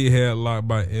bloody headlock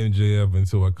by MJF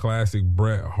into a classic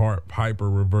Bret Hart Piper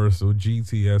reversal,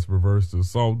 GTS reversal,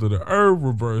 Salt to the Earth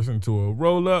reverse into a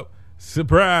roll up.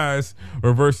 Surprise!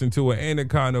 Reverse into an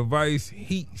Anaconda Vice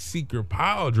Heat Seeker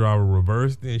Pile Driver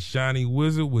reverse. Then Shiny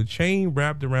Wizard with chain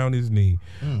wrapped around his knee.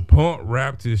 Punk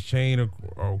wrapped his chain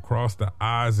across the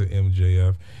eyes of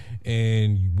MJF.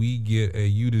 And we get a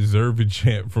 "You Deserve It"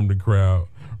 chant from the crowd.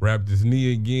 wrapped his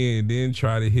knee again, and then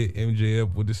tried to hit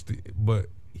MJF with the but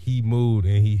he moved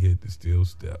and he hit the steel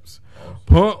steps.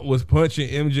 Punk was punching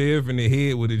MJF in the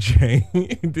head with a chain,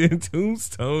 then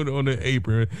tombstone on the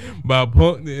apron by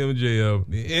Punk to MJF.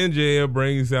 The MJF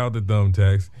brings out the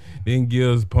thumbtacks, then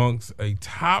gives Punk's a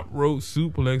top rope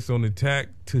suplex on the tack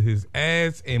to his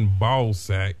ass and ball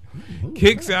sack.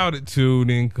 Kicks out at 2,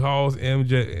 then calls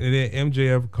MJ, and then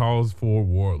MJF calls for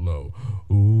Wardlow.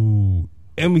 Ooh,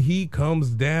 he comes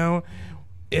down.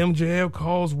 MJF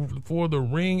calls for the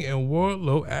ring, and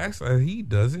Wardlow acts like he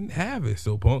doesn't have it.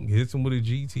 So Punk hits him with a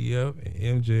GTF,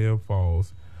 and MJF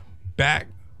falls back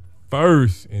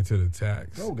first into the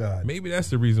tax. Oh, God. Maybe that's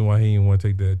the reason why he didn't want to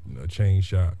take that chain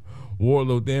shot.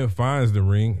 Wardlow then finds the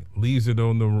ring, leaves it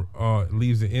in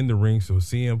the ring so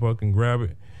CM Punk can grab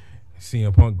it.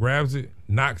 CM Punk grabs it,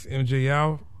 knocks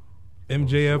MJF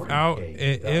out,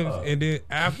 and then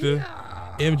after.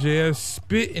 MJF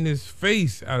spit in his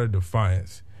face out of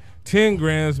defiance. 10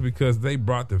 grams because they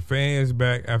brought the fans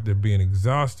back after being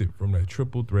exhausted from that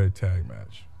triple threat tag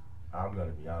match. I'm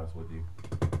going to be honest with you.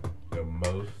 The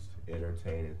most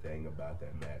entertaining thing about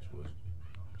that match was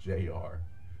JR.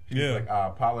 He's like, I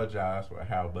apologize for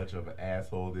how much of an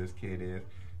asshole this kid is.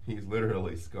 He's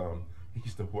literally scum.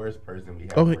 He's the worst person we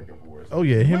have working for us. Oh,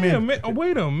 yeah. Wait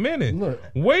a minute. Look.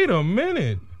 Wait a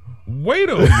minute. Wait,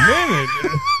 look,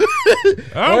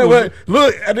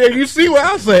 you see what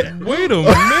I said. Wait a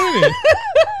minute.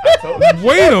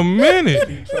 Wait a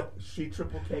minute. She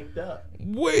triple caked up.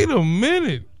 Wait a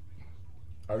minute.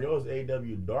 I know it's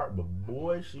AW Dark, but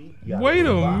boy, she got Wait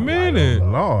a minute.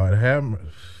 Lord have mercy.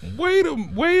 Wait a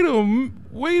minute.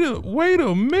 Wait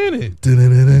a minute.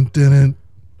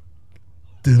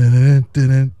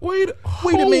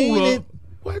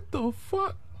 What the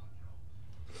fuck?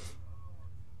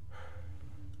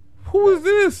 Who is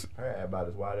this? I had about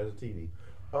as wide as a TV.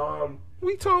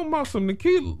 We talking about some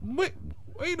Nikita. Wait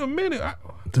a minute.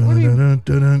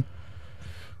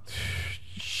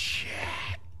 Shit.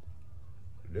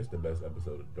 This is the best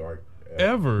episode of Dark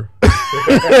ever.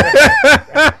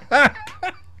 I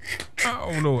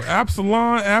don't know.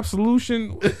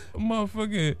 Absolution,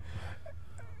 motherfucking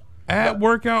ad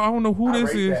workout. I don't know who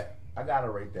this is. I gotta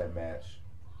rate that match.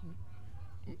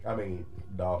 I mean,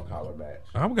 dog collar match.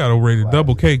 I've got to rate it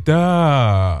double caked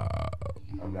up.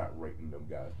 I'm not rating them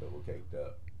guys double caked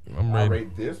up. I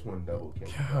rate this one double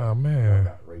caked up. God, man. I'm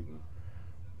not rating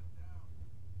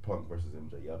Punk versus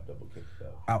MJF double caked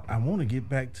up. I want to get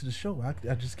back to the show. I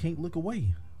just can't look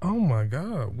away. Oh my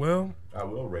God. Well, I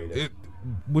will rate it.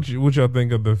 What y'all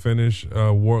think of the finish?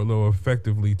 Wardlow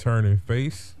effectively turning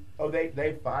face. Oh,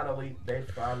 they finally did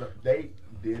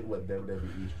what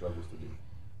WWE struggles to do.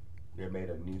 They made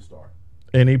a new star.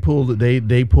 And they pulled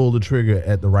the trigger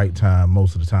at the right time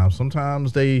most of the time.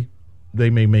 Sometimes they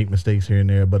may make mistakes here and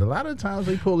there, but a lot of times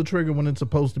they pull the trigger when it's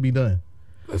supposed to be done.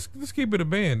 Let's keep it a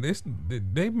band.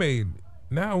 They made,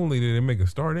 not only did they make a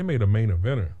star, they made a main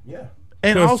eventer. Yeah.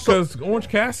 And also, because Orange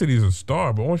Cassidy's a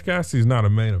star, but Orange Cassidy's not a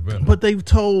main eventer. But they've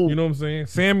told, you know what I'm saying?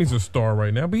 Sammy's a star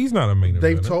right now, but he's not a main eventer.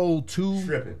 They've told two.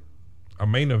 Tripping. A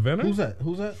main eventer? Who's that?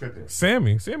 Tripping.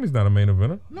 Sammy's not a main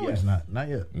eventer. No, He's not. Not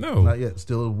yet. No. Not yet.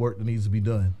 Still work that needs to be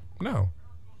done. No.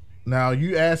 Now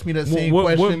you asked me that same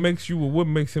question. What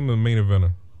makes him a main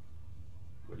eventer?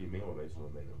 What do you mean what makes him a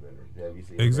main eventer? Have you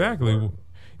seen exactly.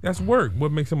 That's work.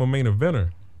 What makes him a main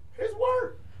eventer? His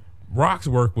work. Rock's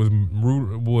work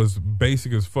was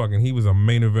basic as fuck, and he was a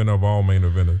main eventer of all main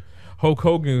eventers. Hulk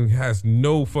Hogan has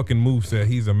no fucking moveset.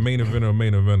 He's a main eventer of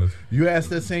main eventers. You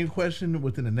asked that same question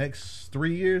within the next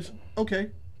 3 years? Okay.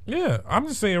 Yeah, I'm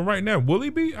just saying right now, will he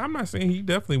be? I'm not saying he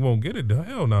definitely won't get it.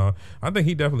 Hell no. I think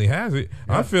he definitely has it.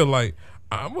 Yeah. I feel like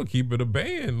I'm going to keep it a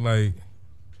band. Like,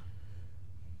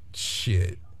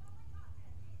 shit.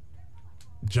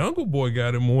 Jungle Boy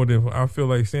got it more than I feel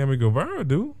like Sammy Guevara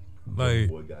do. Like,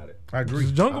 Jungle Boy got it. I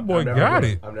agree. Jungle Boy got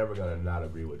it. I'm never going to not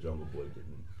agree with Jungle Boy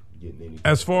getting anything.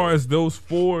 As far as those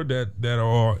four that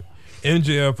are,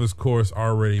 MJF, of course,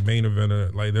 already main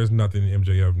eventer. Like, there's nothing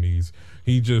MJF needs.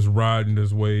 He just riding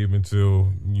this wave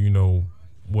until,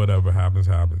 whatever happens.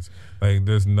 Like,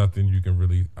 there's nothing you can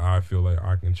really, I feel like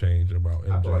I can change about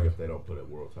MJF. I feel like if they don't put a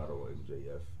world title on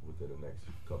MJF within the next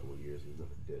couple of years, he's going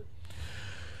to dip.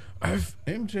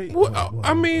 MJ.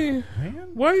 I mean,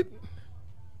 man? What?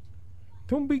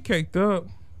 Don't be caked up.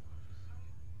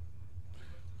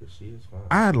 She is fine.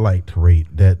 I'd like to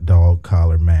rate that dog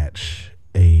collar match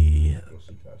a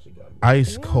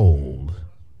ice cold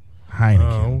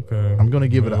Heineken. Oh, okay. I'm gonna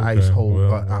give it an ice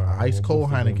cold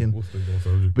Heineken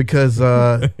because,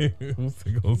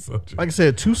 like I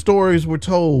said, 2 stories were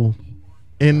told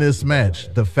in this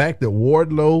match. The fact that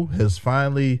Wardlow has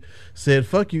finally said,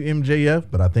 fuck you, MJF,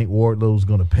 but I think Wardlow's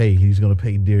going to pay. He's going to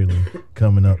pay dearly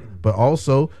coming up. But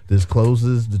also, this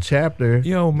closes the chapter.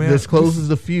 Yo, man. This closes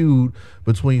the feud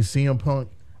between CM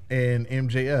Punk and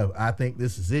MJF. I think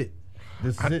this is it.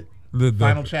 This is it. The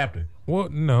final chapter. Well,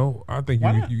 no. I think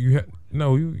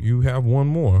you have one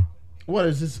more. What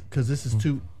is this? Because this is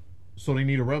two. So they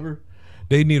need a rubber?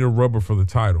 They need a rubber for the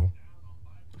title.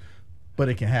 But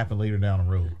it can happen later down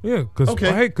the road. Yeah, because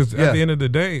at the end of the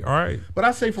day, all right. But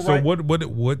I say for so right. what did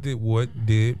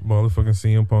motherfucking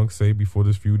CM Punk say before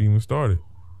this feud even started?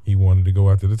 He wanted to go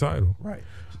after the title. Right.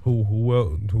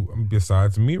 Who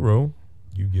besides Miro,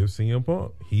 you give CM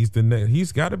Punk.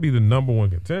 He's got to be the number one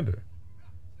contender.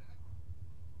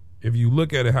 If you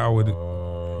look at it how it,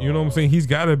 you know what I'm saying? He's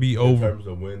got to be over. In terms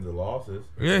of wins and losses.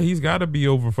 Yeah, he's got to be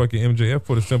over fucking MJF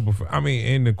for the simple.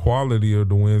 And the quality of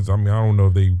the wins. I mean, I don't know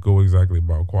if they go exactly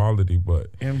about quality,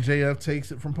 but MJF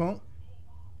takes it from Punk.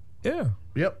 Yeah.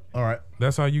 Yep. All right.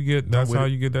 That's how you get. That's how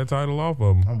you get that title off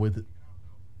of him. I'm with it.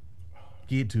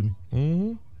 Give it to me.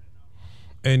 Mm-hmm.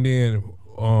 And then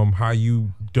how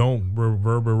you don't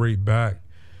reverberate back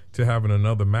to having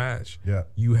another match. Yeah.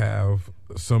 You have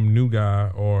some new guy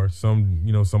or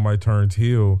somebody turns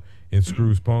heel and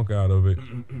screws Punk out of the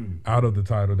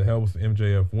title that helps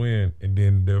MJF win, and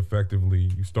then you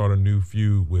start a new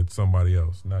feud with somebody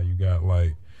else. Now you got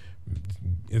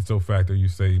it's so factor you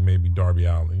say maybe Darby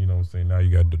Allin, you know what I'm saying? Now you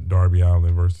got Darby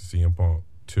Allin versus CM Punk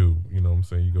 2, you know what I'm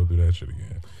saying? You go through that shit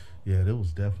again. Yeah, that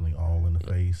was definitely all in the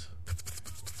face.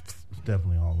 It's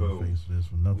definitely all in the face.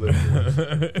 This was nothing in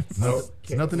the waist.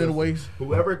 Nothing in the waist.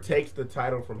 Whoever takes the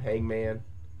title from Hangman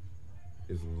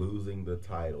is losing the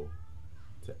title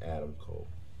to Adam Cole.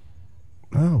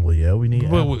 Oh, well, yeah, we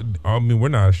need. Well, I mean, we're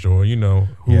not sure. You know,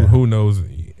 who knows?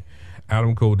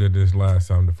 Adam Cole did this last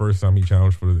time. The first time he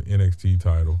challenged for the NXT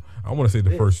title. I want to say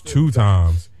the first 2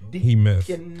 times he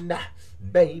missed.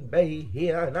 Baby,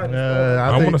 here. I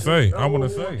want to say.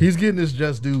 He's getting his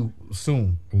just due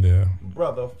soon. Yeah.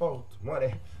 Brother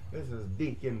 420. This is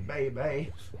Deacon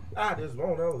Baby. I just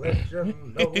want to let you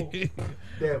know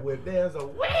that when there's a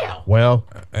well.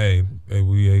 Hey,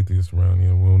 we ate this around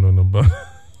here. We don't know nothing about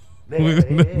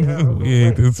it. We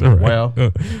ate this around. Well.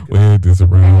 We ate this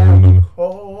around.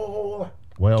 Well.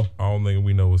 All thing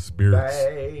we know is spirits.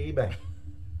 Baby.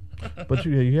 But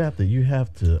you have to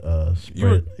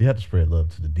spread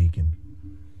love to the Deacon.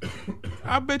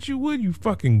 I bet you would, you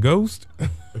fucking ghost.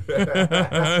 This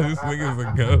nigga's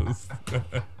a ghost.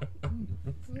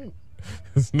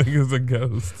 This nigga's a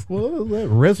ghost. Well, that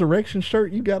resurrection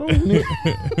shirt you got on there.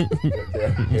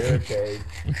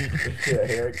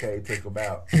 Hurricane took him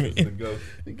out. It's the ghost.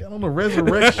 He got on the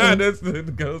resurrection. That's the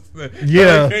ghost.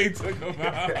 Yeah. Hurricane took him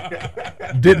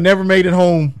out. Never made it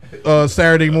home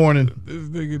Saturday morning. This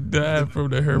nigga died from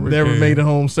the hurricane. Never made it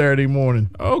home Saturday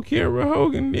morning. Oh, Kiera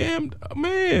Hogan, damn,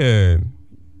 man.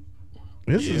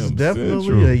 This is definitely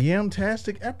Central. a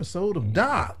yamtastic episode of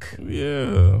Doc.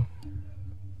 Yeah.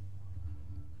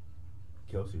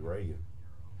 Kelsey Reagan.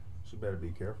 She better be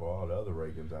careful. All the other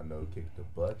Reagans I know kicked the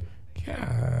bucket.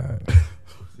 God.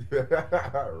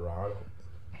 Ronald.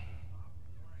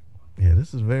 Yeah,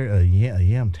 this is a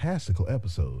yamtastical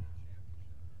episode.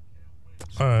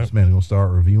 All right. This man is gonna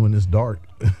start reviewing this dark.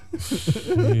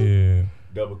 Yeah.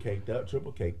 Double caked up,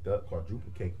 triple caked up,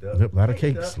 quadruple caked up. Yep, a lot of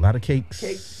cakes. A lot of cakes.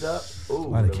 Caked up. Ooh,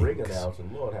 lot of the ring cakes. announcer.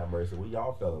 Lord have mercy. We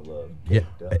all fell in love. Yeah.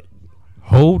 Caked up.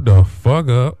 Hold the fuck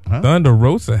up. Huh? Thunder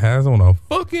Rosa has on a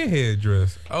fucking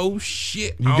headdress. Oh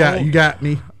shit. You got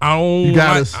me. I don't You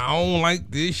got like, us. I don't like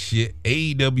this shit.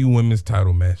 AEW women's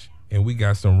title match. And we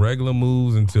got some regular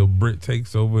moves until Britt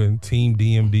takes over and Team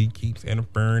DMD keeps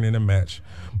interfering in the match.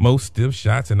 Most stiff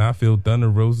shots, and I feel Thunder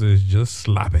Rosa is just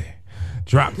sloppy.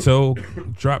 Drop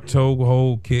toe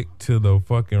hold kick to the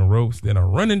fucking ropes, then a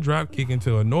running drop kick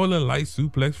into a Northern Light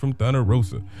suplex from Thunder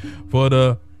Rosa for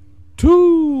the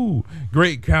 2.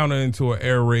 Great counter into an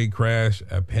air raid crash,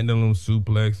 a pendulum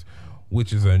suplex,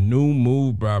 which is a new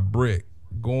move by Britt,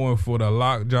 going for the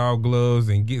lockjaw gloves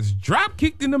and gets drop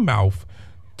kicked in the mouth.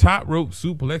 Top rope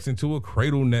suplex into a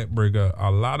cradle neck breaker.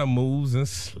 A lot of moves and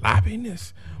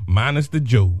sloppiness, minus the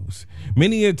Joes.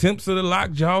 Many attempts of the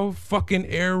lockjaw fucking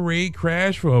air raid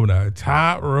crash from the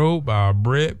top rope by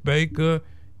Britt Baker,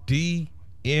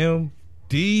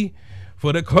 DMD.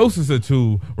 For the closest of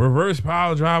 2, reverse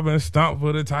power driver and stomp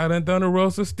for the title, and Thunder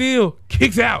Rosa still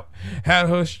kicks out. Had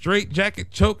her straight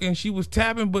jacket choke and she was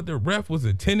tapping, but the ref was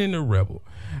attending the rebel.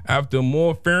 After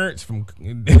more ferrets from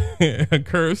a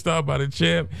curve stop by the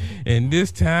champ, and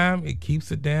this time it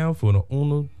keeps it down for the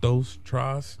uno, dos,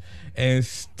 tres, and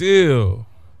still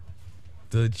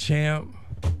the champ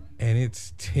and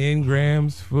it's 10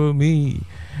 grams for me,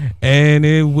 and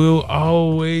it will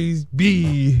always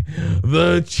be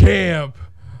the champ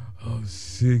of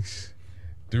 6,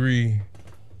 3,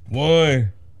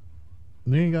 1.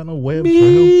 You ain't got no webs for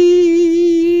him.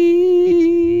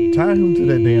 Tie him to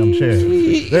that damn chair.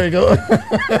 There you go.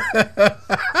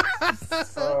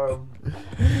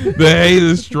 The hate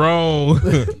is strong,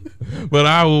 but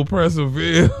I will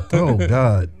persevere. Oh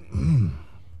God.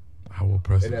 I will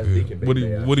persevere. What do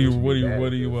you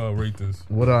rate this?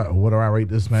 What do I rate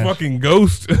this match? Fucking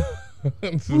ghost. This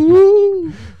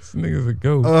nigga's a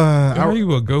ghost. Are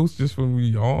you a ghost just from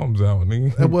your arms out,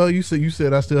 nigga? Well, you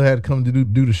said I still had to come to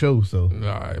do the show, so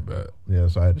I bet. Yeah,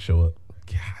 so I had to show up.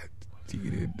 God,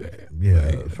 you did that.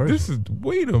 Yeah,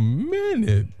 wait a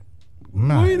minute.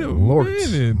 My lord.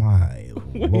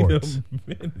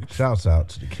 Shouts out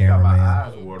to the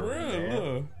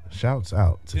cameraman. Shouts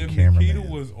out to the cameraman. If Nikita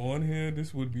was on here,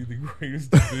 this would be the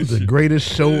greatest division. The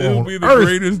greatest show on earth. It would be the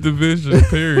greatest division,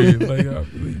 period. Like,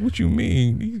 what you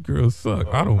mean? These girls suck.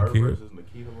 I don't care.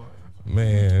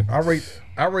 Man. I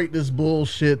rate this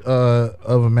bullshit of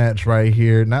a match right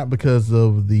here, not because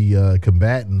of the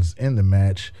combatants in the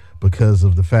match, because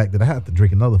of the fact that I have to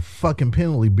drink another fucking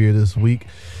penalty beer this week.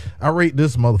 I rate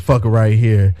this motherfucker right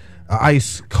here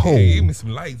ice cold. Hey, give me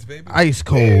some lights, baby. Ice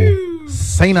cold.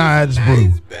 St. Ides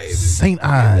brew. St.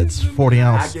 Ides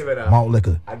 40-ounce malt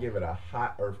liquor. I give it a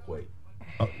hot earthquake.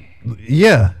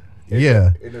 Yeah.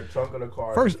 In the trunk of the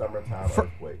car, summertime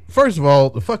earthquake. First of all,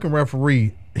 the fucking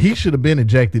referee, he should have been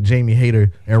ejected, Jamie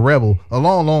Hayter and Rebel, a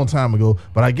long time ago.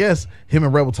 But I guess him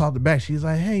and Rebel talked it back. She's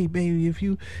like, hey, baby, if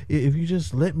you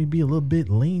just let me be a little bit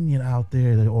lenient out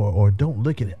there, or don't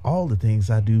look at all the things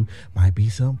I do, might be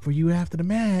something for you after the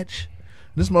match.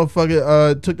 This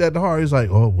motherfucker took that to heart. He's like,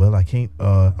 oh, well, I can't.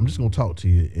 I'm just going to talk to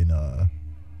you. And,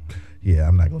 yeah,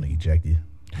 I'm not going to eject you.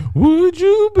 Would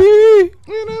you be?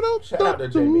 Shout out to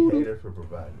Jamie Hayter for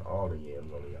providing all the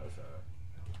yams on the outside.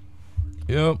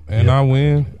 Yep, and I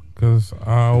win because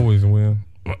I always win.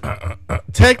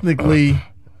 Technically,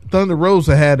 Thunder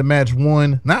Rosa had the match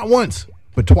won not once,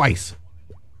 but twice.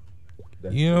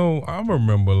 You know, I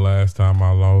remember last time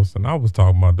I lost, and I was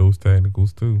talking about those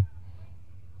technicals too.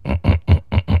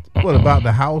 What about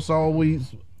the house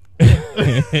always?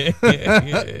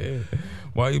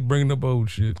 Why you bringing up old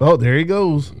shit? Oh, there he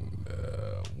goes.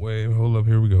 Wait, hold up.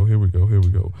 Here we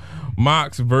go.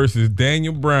 Mox versus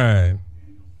Daniel Bryan.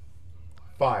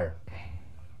 Fire.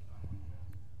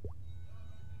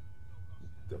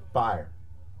 The fire.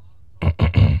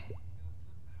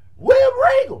 William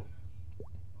Regal.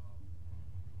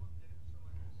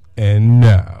 And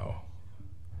now,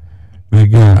 the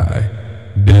guy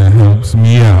that helps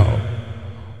me out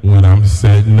when I'm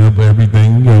setting up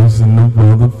everything else in the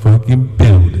motherfucking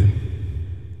building.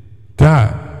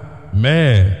 God,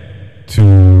 man,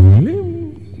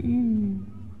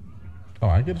 Oh,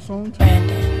 I get a song too.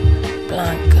 Brandon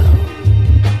Blanco.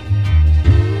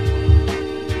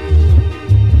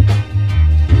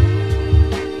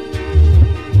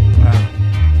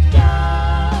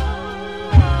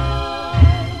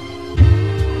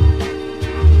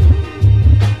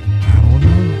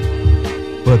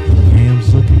 But the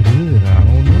yams looking good. I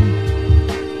don't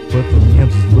know. But the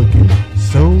yams is looking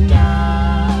so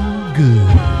good.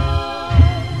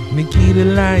 Nikita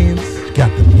Lyons got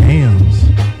the yams.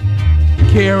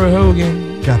 Kara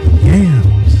Hogan got the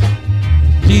yams.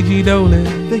 Gigi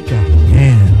Dolan, they got the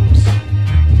yams.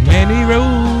 Mandy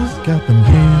Rose got them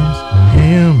yams.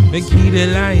 Yams. Nikita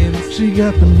Lyons, she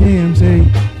got them yams. Hey.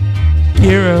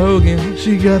 Kara Hogan,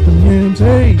 she got them yams.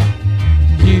 Hey.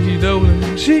 Gigi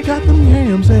Dolan, she got them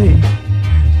yams, hey.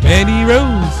 Mandy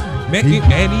Rose, Mandy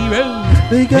Rose,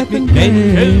 they got them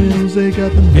yams, they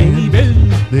got them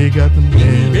yams, they got them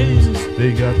yams,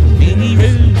 they got them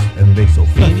yams, and they so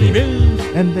fluffy,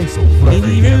 and they so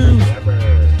fluffy.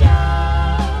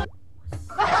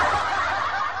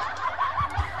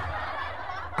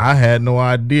 I had no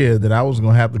idea that I was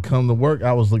going to have to come to work.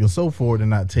 I was looking so forward to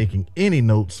not taking any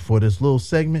notes for this little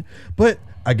segment, but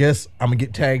I guess I'm going to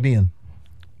get tagged in.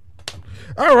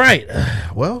 All right.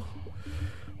 Well,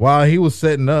 while he was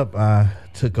setting up, I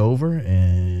took over,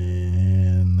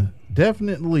 and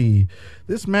definitely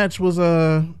this match was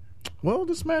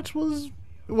this match was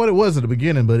what it was at the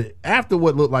beginning, but after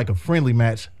what looked like a friendly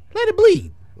match, let it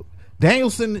bleed.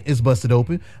 Danielson is busted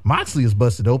open. Moxley is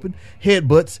busted open.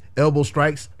 Headbutts, elbow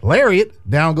strikes, lariat.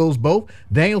 Down goes both.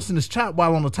 Danielson is chopped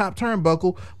while on the top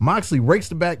turnbuckle. Moxley rakes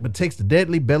the back but takes the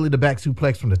deadly belly to back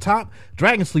suplex from the top.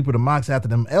 Dragon sleeper to Mox after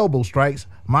them elbow strikes.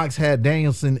 Mox had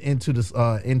Danielson into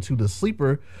the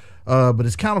sleeper But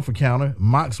it's counter for counter.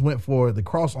 Mox went for the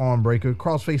cross arm breaker,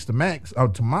 cross face to Mox,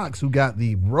 who got to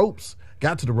the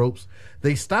ropes.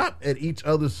 They stopped at each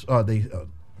other's.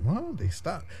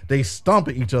 They stomp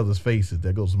at each other's faces.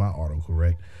 There goes my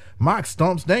autocorrect. Mox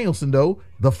stomps Danielson though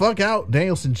the fuck out.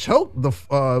 Danielson choked the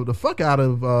fuck out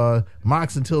of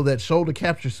Mox until that shoulder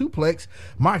capture suplex.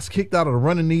 Mox kicked out of the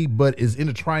running knee, but is in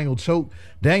a triangle choke.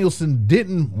 Danielson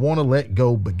didn't want to let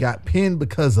go, but got pinned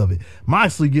because of it.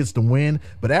 Moxley gets the win,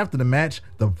 but after the match,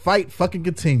 the fight fucking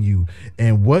continued.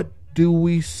 And what do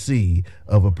we see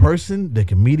of a person that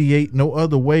can mediate no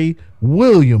other way?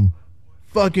 William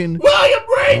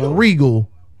Regal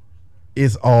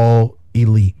is all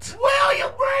elite.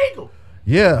 William Regal.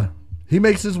 Yeah. He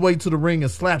makes his way to the ring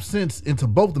and slaps sense into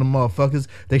both of the motherfuckers.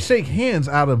 They shake hands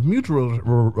out of mutual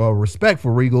respect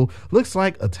for Regal. Looks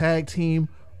like a tag team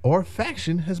or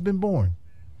faction has been born.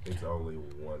 It's only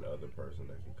one other person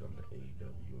that can come to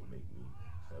AEW and make me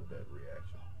have that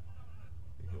reaction.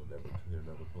 He'll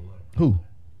never pull up. Who?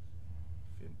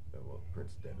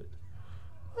 Prince Devitt.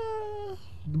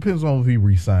 Depends on if he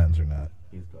resigns or not.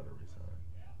 He's gonna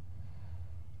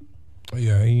resign.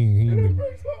 Yeah, he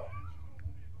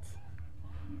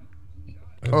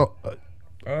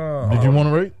Did you want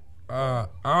to rate?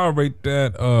 I'll rate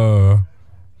that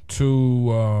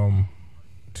two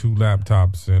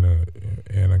laptops and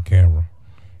a camera,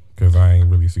 because I ain't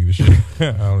really see the shit.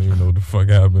 I don't even know what the fuck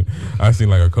happened. I seen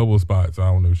like a couple spots.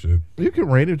 I don't know shit. You can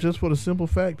rate it just for the simple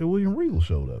fact that William Regal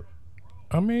showed up.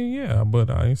 I mean, yeah, but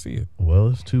I ain't see it. Well,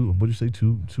 it's two. What do you say?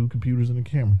 Two computers and a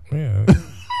camera. Yeah.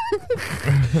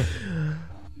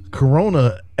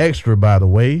 Corona Extra, by the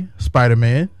way.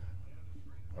 Spider-Man.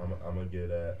 I'm gonna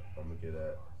get at a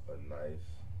nice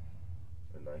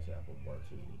apple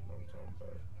martini. You know what I'm talking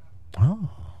about? Oh.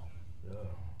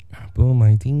 Apple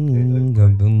martini,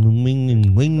 got the looming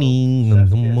and winning, and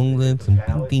the moment and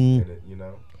painting. You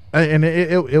know. And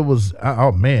it was,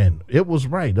 oh man, it was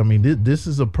right. I mean, this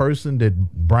is a person that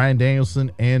Bryan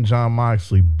Danielson and Jon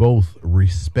Moxley both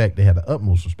respect. They had the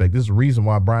utmost respect. This is the reason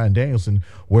why Bryan Danielson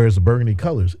wears the burgundy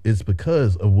colors. It's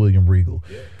because of William Regal.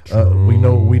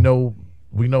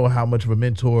 We know how much of a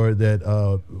mentor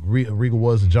that Regal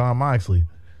was to Jon Moxley.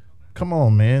 Come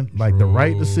on, man. Like, the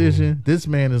right decision. This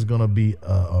man is going to be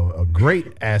a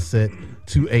great asset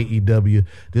to AEW.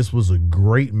 This was a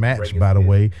great match, by the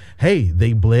way. Hey,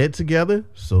 they bled together.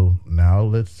 So now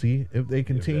let's see if they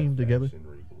can team together.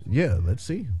 Yeah, let's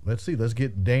see. Let's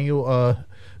get Daniel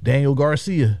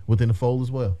Garcia within the fold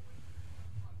as well.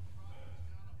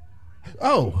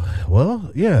 Oh,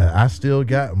 well, yeah. I still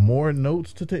got more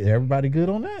notes to take. Everybody good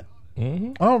on that?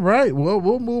 Mm-hmm. All right. Well,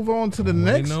 we'll move on to the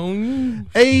next.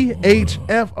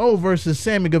 AHFO versus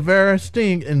Sammy Guevara,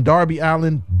 Sting, and Darby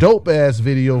Allin. Dope ass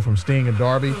video from Sting and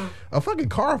Darby. A fucking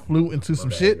car flew into some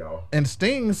shit, and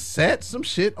Sting set some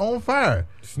shit on fire.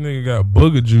 This nigga got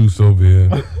booger juice over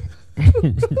here.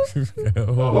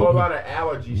 A whole lot of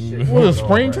allergy shit. What, is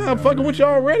springtime fucking with you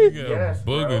already? Yes,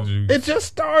 booger juice. It just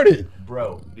started.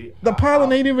 Bro. The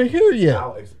pollen ain't even here yet.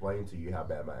 I'll explain to you how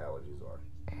bad my allergies are.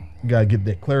 You gotta get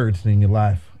that Claritin in your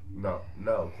life. No,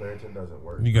 Claritin doesn't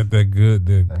work. You got that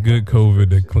good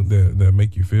COVID that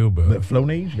make you feel better. That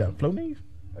Flonase? You got Flonase?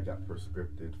 I got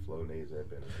prescripted Flonase and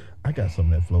Benadryl. I got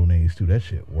some of that Flonase too. That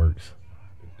shit works.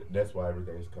 That's why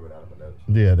everything's coming out of my nose.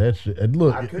 Yeah, that shit. And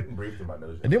look, I couldn't breathe through my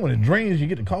nose. And then when it drains, you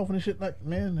get the coughing and shit. Like,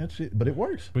 man, that shit. But it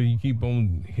works. But you keep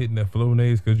on hitting that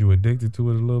Flonase because you're addicted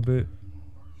to it a little bit.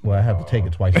 Well, I have to take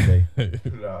it twice a day.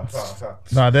 That's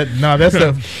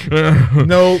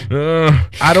no.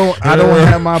 I don't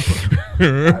have my.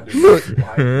 Look,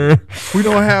 we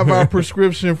don't have our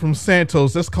prescription from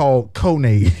Santos. That's called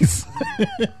Konase.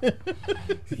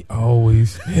 He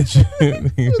always it's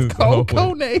called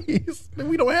Konase.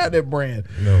 We don't have that brand.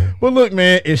 No. But look,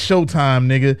 man, it's showtime,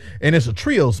 nigga, and it's a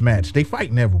trios match. They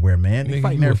fighting everywhere, man. They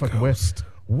fighting every fucking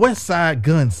West Side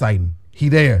Gun sighting. He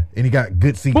there, and he got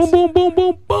good seats. Boom, boom, boom,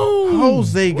 boom, boom.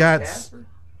 Jose got, Casper?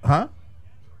 huh?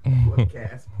 What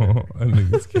Casper? I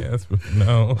think it's Casper.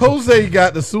 No. Jose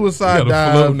got the suicide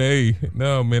dive.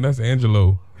 No, man, that's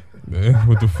Angelo. Man,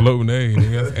 with the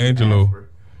Flonase, that's Angelo.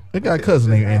 They got a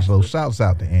cousin named Angelo. Shouts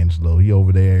out to Angelo. He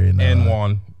over there in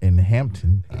in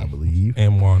Hampton, I believe.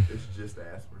 N1. It's just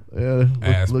Asper.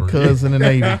 Little cousin in the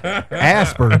Navy.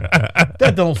 Asper.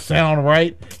 That don't sound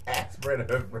right. Asper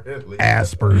the friendly.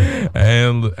 Asper.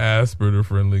 And Asper the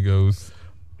friendly ghost.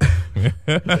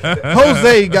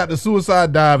 Jose got the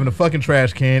suicide dive in the fucking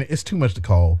trash can. It's too much to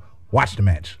call. Watch the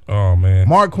match. Oh, man.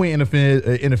 Mark Quinn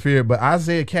interfered, but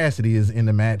Isaiah Cassidy is in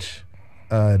the match.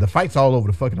 The fight's all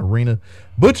over the fucking arena.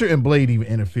 Butcher and Blade even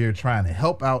interfered, trying to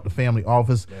help out the family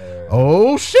office.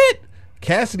 Oh, shit.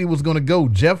 Cassidy was going to go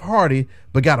Jeff Hardy,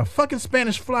 but got a fucking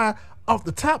Spanish fly off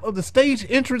the top of the stage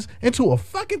entrance into a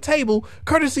fucking table,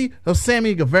 courtesy of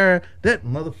Sammy Guevara. That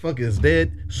motherfucker is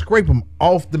dead. Scrape him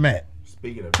off the mat.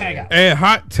 Speaking of Tag out. And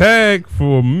hot tag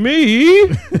for me.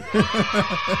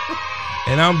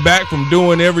 And I'm back from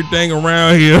doing everything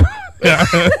around here.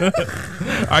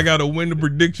 I gotta win the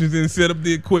predictions and set up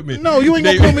the equipment. No, you ain't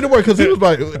gonna put me to work because he was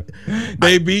like,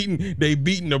 they beating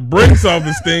the brakes off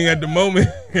of Sting at the moment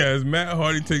as Matt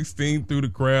Hardy takes Sting through the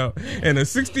crowd, and a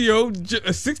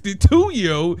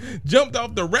 62-year-old jumped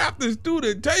off the rafters through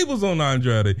the tables on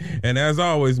Andrade. And as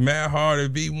always, Matt Hardy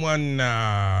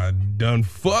V1 done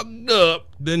fucked up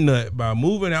the nut by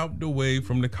moving out the way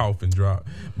from the coffin drop,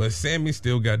 but Sammy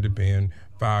still got to paying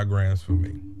 $5,000 for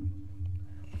me.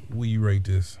 Will you rate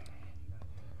this?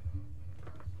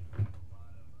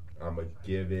 I'm gonna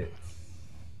give it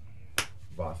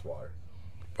Voss water.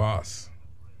 Voss.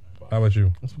 How about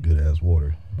you? that's some good ass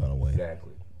water, by the way.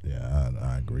 Exactly. Yeah,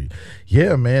 I agree.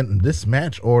 Yeah, man, this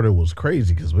match order was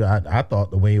crazy because I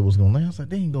thought the way it was going to land, I was like,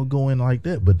 they ain't going to go in like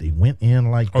that, but they went in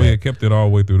like that. Oh, yeah, kept it all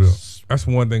the way through. That's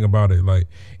one thing about it. Like,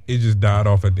 it just died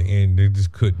off at the end. They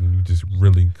just couldn't. You just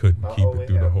really couldn't keep it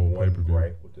through the whole pay-per-view.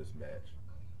 Gripe with this match.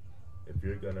 If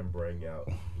you're going to bring out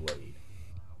Blade,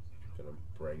 you're going to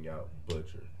bring out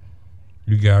Butcher.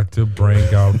 You got to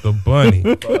bring out the bunny.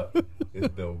 Fuck is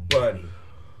the bunny.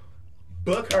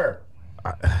 Book her.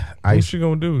 What's she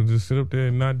gonna do? Just sit up there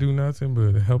and not do nothing,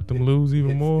 but help them lose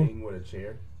even more? Sting with a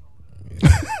chair.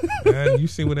 Man, you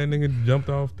see when that nigga jumped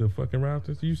off the fucking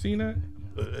rafters? You seen that?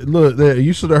 Look,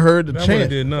 you should have heard the That chant.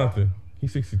 did nothing.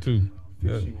 He's 62.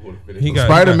 He got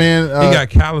Spider-Man, He got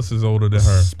calluses older than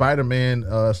her.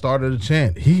 Spider-Man started a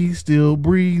chant. He's still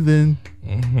breathing.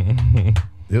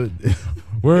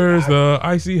 Where's the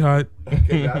icy hot?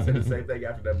 Okay, I said the same thing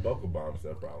after that buckle bomb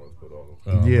Seth Rollins put on him.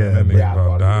 Oh, Yeah, man, that nigga yeah, I about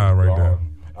thought he died was right there.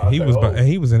 gone. I was He like, was, oh. and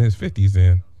he was in his 50s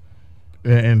then.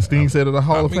 And Sting said at the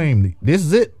Hall of Fame, this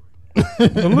is it.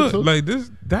 But look, like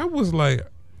this, that was like,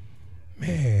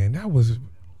 man, that was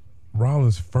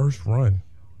Rollins' first run.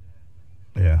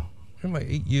 Yeah. Like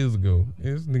 8 years ago.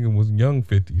 This nigga was young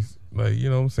 50s. Like, you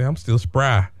know what I'm saying? I'm still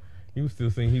spry. He was still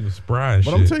saying he was spry and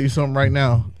But shit. I'm telling you something right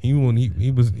now. He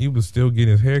was still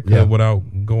getting his hair cut Yeah. without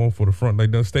going for the front.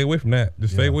 Like, don't stay away from that.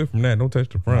 Just stay away from that. Don't touch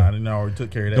the front. I didn't know I already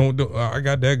took care of that. Don't I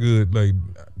got that good. Like,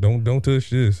 don't touch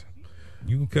this.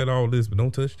 You can cut all this, but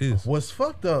don't touch this. What's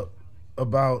fucked up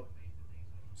about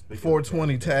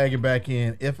 420 tagging back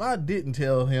in, if I didn't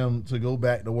tell him to go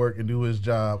back to work and do his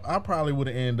job, I probably would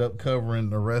have ended up covering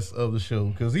the rest of the show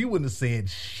because he wouldn't have said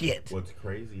shit. What's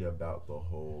crazy about the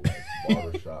whole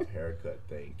barbershop haircut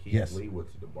thing, Keith Yes. Lee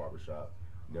went to the barbershop,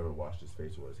 never washed his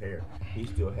face or his hair. He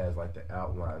still has like the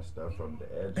outline stuff from the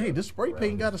edge. Hey, of this spray around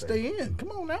paint his got to face. stay in.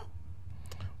 Come on now.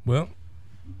 Well,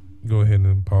 go ahead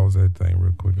and pause that thing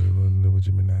real quick. With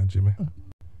Jimmy now, Jimmy.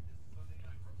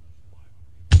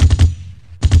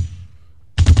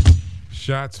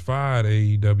 Shots fired,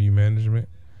 AEW management.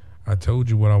 I told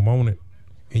you what I wanted,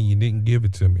 and you didn't give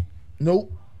it to me.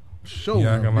 Nope. Show You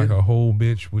acting like a whole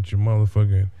bitch with your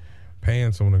motherfucking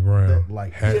pants on the ground, That,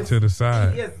 like, hat to the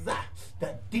side. Yes,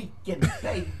 the deacon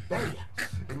baby,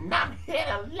 and I'm here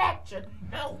to let you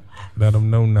know Let them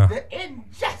know now. the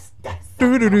injustice.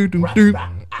 Do-do-do-do-do.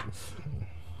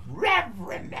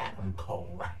 Reverend Adam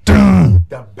Cole, Dun,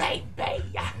 the baby,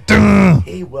 dun,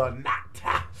 he will not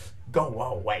go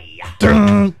away.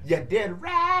 dun, You did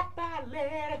right by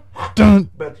Lady, dun,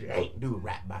 but you ain't do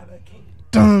right by the king.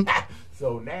 dun,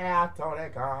 So now, Tony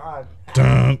Khan,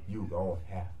 dun, you gonna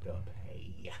have to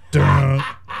pay. dun.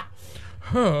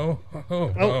 Oh.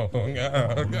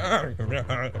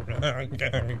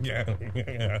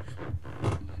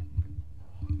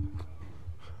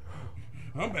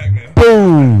 I'm back now.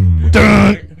 Boom.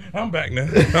 Dun. I'm back now.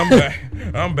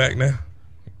 I'm back now.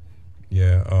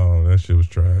 Yeah, that shit was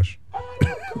trash.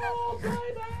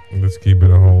 Let's keep it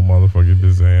a whole motherfucking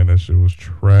design. That shit was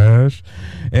trash.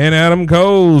 And Adam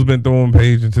Cole's been throwing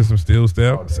Paige into some steel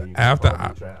steps after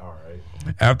I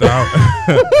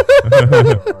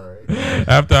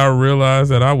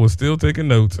realized that I was still taking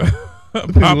notes. He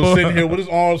was sitting here with his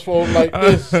arms folded like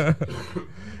this. Yeah,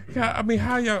 I mean,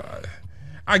 how y'all?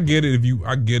 I get it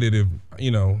if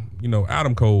you know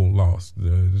Adam Cole lost.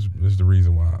 This is the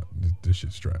reason why this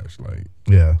shit's trash. Like,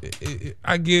 Yeah.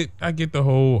 I get the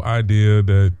whole idea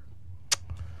that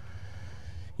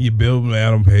you build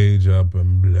Adam Page up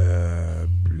and blah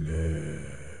blah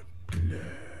blah.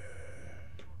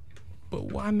 But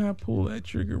why not pull that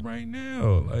trigger right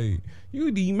now? Like,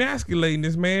 you demasculating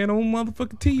this man on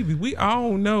motherfucking TV. We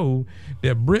all know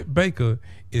that Britt Baker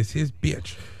is his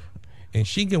bitch. and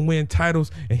she can win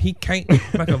titles, and he can't,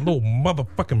 like a little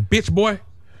motherfucking bitch boy.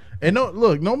 And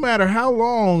no matter how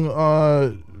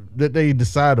long that they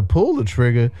decide to pull the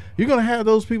trigger, you're gonna have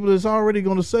those people that's already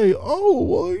gonna say, "Oh,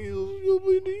 well,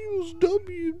 use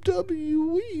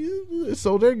WWE."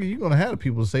 So you're gonna have the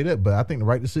people to say that. But I think the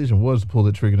right decision was to pull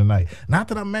the trigger tonight. Not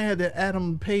that I'm mad that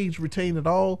Adam Page retained it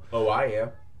all. Oh, I am.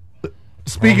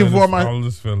 Speaking for my all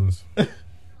his feelings,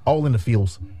 all in the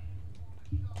fields.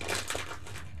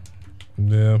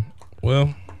 Yeah.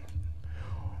 Well,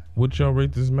 would y'all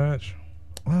rate this match?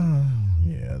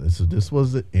 Yeah, this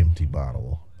was an empty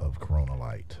bottle of Corona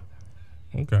Light.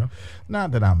 Okay.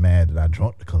 Not that I'm mad that I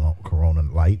drank the Corona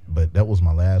Light, but that was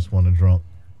my last one to drink.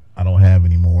 I don't have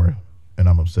any more, and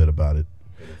I'm upset about it.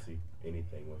 Hennessy,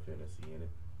 anything with Hennessy in it.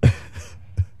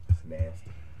 It's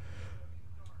nasty.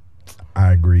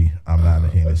 I agree. I'm not a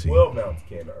Hennessy. 12 ounce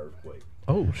can of earthquake.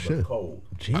 Oh But shit! cold.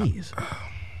 Jeez.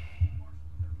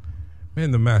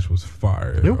 Man, the match was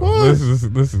fire. It was.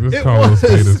 Let's It call was.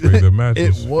 it a spade a spade. The match It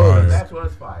was was. fire. That's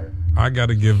what's fire. I got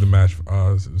to give the match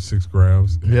 6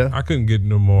 grams. Yeah. I couldn't get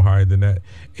no more higher than that.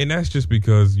 And that's just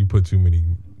because you put too many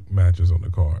matches on the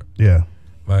card. Yeah.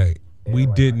 Like, we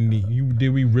didn't need,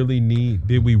 did we really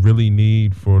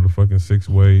need for the fucking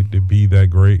 6-way to be that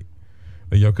great?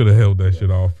 Like, y'all could have held that shit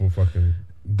off for fucking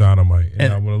Dynamite.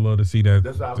 And I would have loved to see that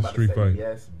That's what I was the about street to say. fight.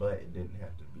 Yes, but it didn't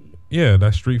have to be. Yeah,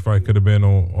 that street fight could have been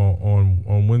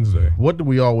on Wednesday. What do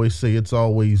we always say? It's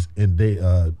always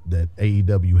that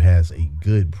AEW has a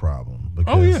good problem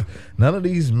because none of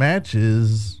these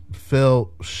matches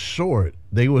felt short.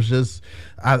 They was just,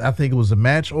 I think it was a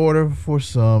match order for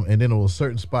some, and then it was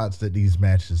certain spots that these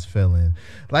matches fell in.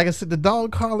 Like I said, the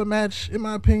dog collar match, in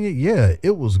my opinion, yeah,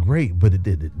 it was great, but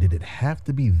did it have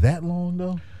to be that long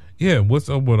though? Yeah, what's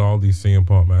up with all these CM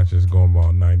Punk matches going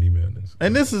about 90 minutes?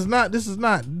 And this is not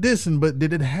dissing, but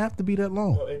did it have to be that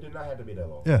long? No, it did not have to be that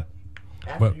long. Yeah.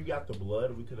 After you got the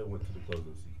blood, we could have went to the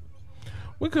closing sequence.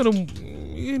 We could have,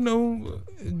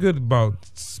 good about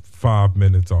 5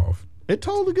 minutes off. It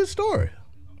told a good story.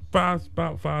 About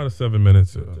 5 to 7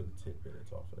 minutes. Took 10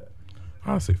 minutes off of that.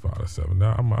 I'll say 5 to 7.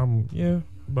 Now I'm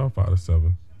about 5 to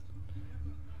 7.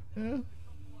 Yeah.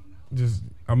 Just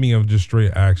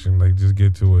straight action, like just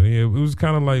get to it. Yeah, it was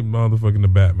kind of like motherfucking the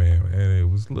Batman, and it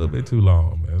was a little bit too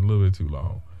long, man. A little bit too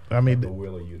long. I mean, The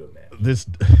Will of Yuta match. this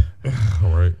All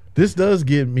right. this does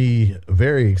get me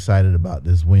very excited about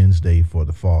this Wednesday for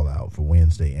the Fallout for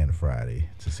Wednesday and Friday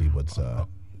to see what's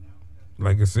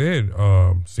Like I said,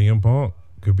 CM Punk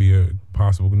could be a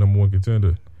possible number 1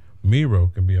 contender. Miro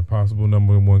can be a possible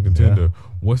number 1 contender. Yeah.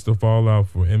 What's the fallout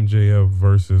for MJF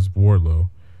versus Wardlow?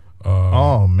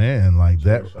 oh man, like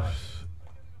that.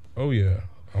 Oh yeah,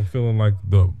 I'm feeling like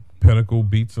the Pinnacle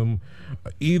beats them.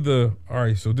 All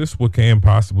right. So this is what can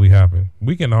possibly happen.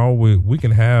 We can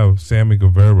have Sammy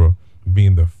Guevara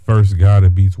being the first guy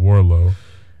that beats Wardlow.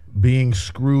 Being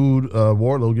screwed,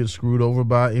 Wardlow gets screwed over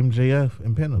by MJF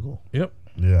and Pinnacle. Yep.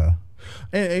 Yeah,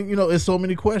 and it's so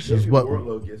many questions. Maybe But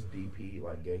Wardlow gets DP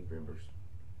like gang members.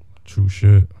 True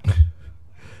shit.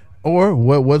 or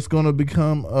what's going to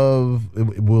become of?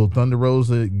 Will Thunder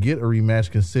Rosa get a rematch?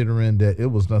 Considering that it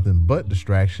was nothing but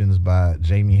distractions by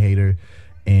Jamie Hayter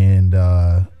and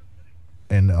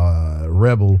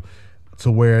Rebel,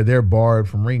 to where they're barred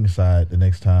from ringside the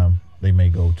next time they may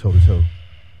go toe to toe.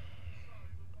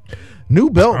 New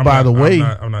belt, by the way.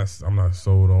 I'm not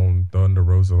sold on Thunder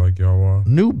Rosa like y'all are.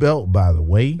 New belt, by the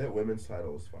way. That women's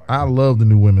title is fire. I love the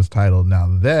new women's title. Now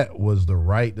that was the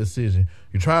right decision.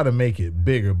 You try to make it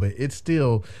bigger, but it's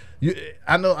still.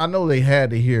 I know they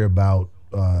had to hear about.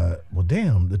 Well,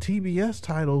 damn, the TBS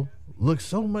title looks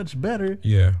so much better.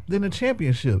 Yeah. Than the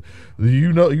championship.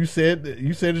 You said it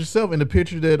yourself in the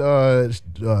picture that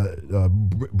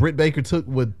Britt Baker took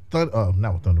with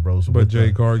not with Thunder Rosa, But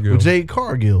Jade Cargill. With Jade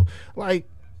Cargill, like.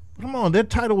 Come on, that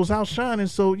title was outshining.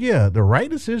 So yeah, the right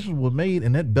decision was made,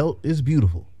 and that belt is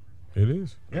beautiful. It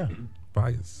is. Yeah.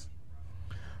 Bias.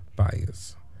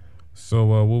 So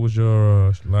what was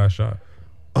your last shot?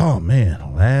 Oh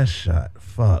man, last shot.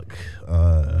 Fuck.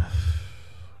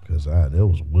 Because there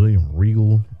was William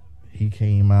Regal. He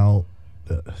came out.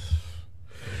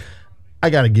 I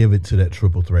got to give it to that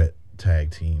triple threat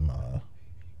tag team.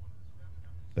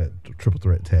 That triple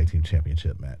threat tag team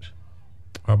championship match.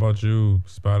 How about you,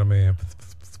 Spider-Man?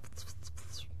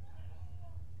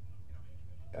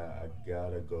 I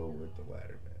gotta go with the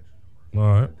ladder match. All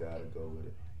right. I gotta go with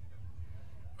it.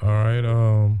 All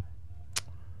right.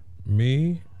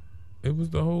 Me, it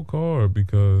was the whole card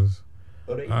because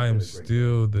I am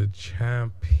still the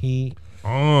champion.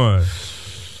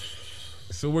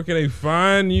 So where can they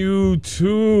find you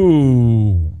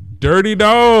too? Dirty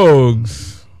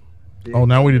Dogs. Oh,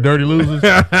 now we the dirty losers.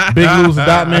 Big loser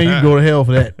dot man. You go to hell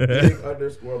for that.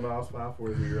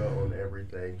 Big_Miles540 on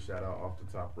everything. Shout out Off the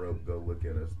Top Rope. Go look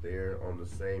at us there on the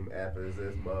same app as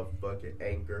this motherfucking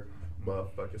Anchor,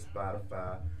 motherfucking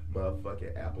Spotify,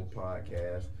 motherfucking Apple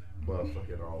Podcast,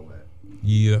 motherfucking all that.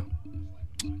 Yeah.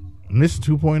 And this is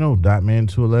 2.0,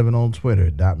 Dotman211 on Twitter,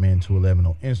 Dotman211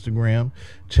 on Instagram.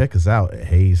 Check us out at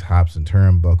Hayes, Hops, and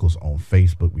Turnbuckles on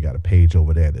Facebook. We got a page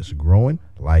over there that's growing.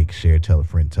 Like, share, tell a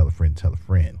friend, tell a friend, tell a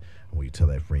friend. And when you tell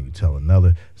that friend, you tell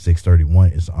another.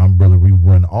 631 is the umbrella we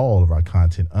run all of our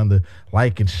content under.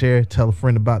 Like and share, tell a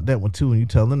friend about that one too. And you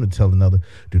tell them to tell another.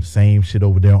 Do the same shit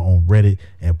over there on Reddit.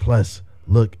 And plus,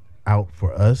 look out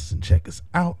for us and check us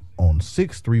out on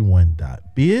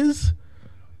 631.biz.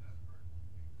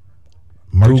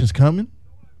 Merch is coming.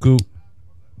 Goop.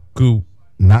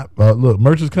 Not look,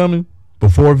 merch is coming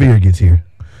before Veer gets here.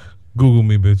 Google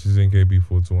me, bitches,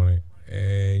 NKB420.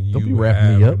 And Don't you be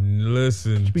wrapping me up.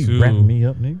 Listen Don't be to wrapping me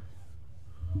up, nigga.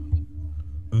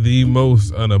 the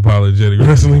most unapologetic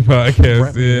wrestling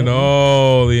podcast in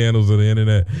all the annals of the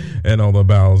internet and on the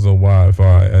bowels of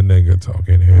Wi-Fi. A nigga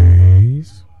talking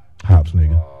Hayes. Hops,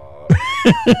 nigga.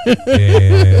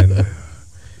 And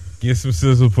get some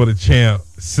sizzle for the champ.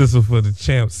 Sizzle for the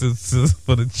champ. Sizzle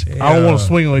for the champ. I don't want to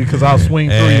swing on you because I'll swing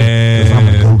through you because I'm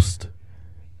a ghost.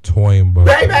 Toying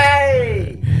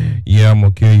Baby! Yeah, I'm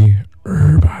going to kill you.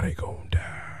 Everybody go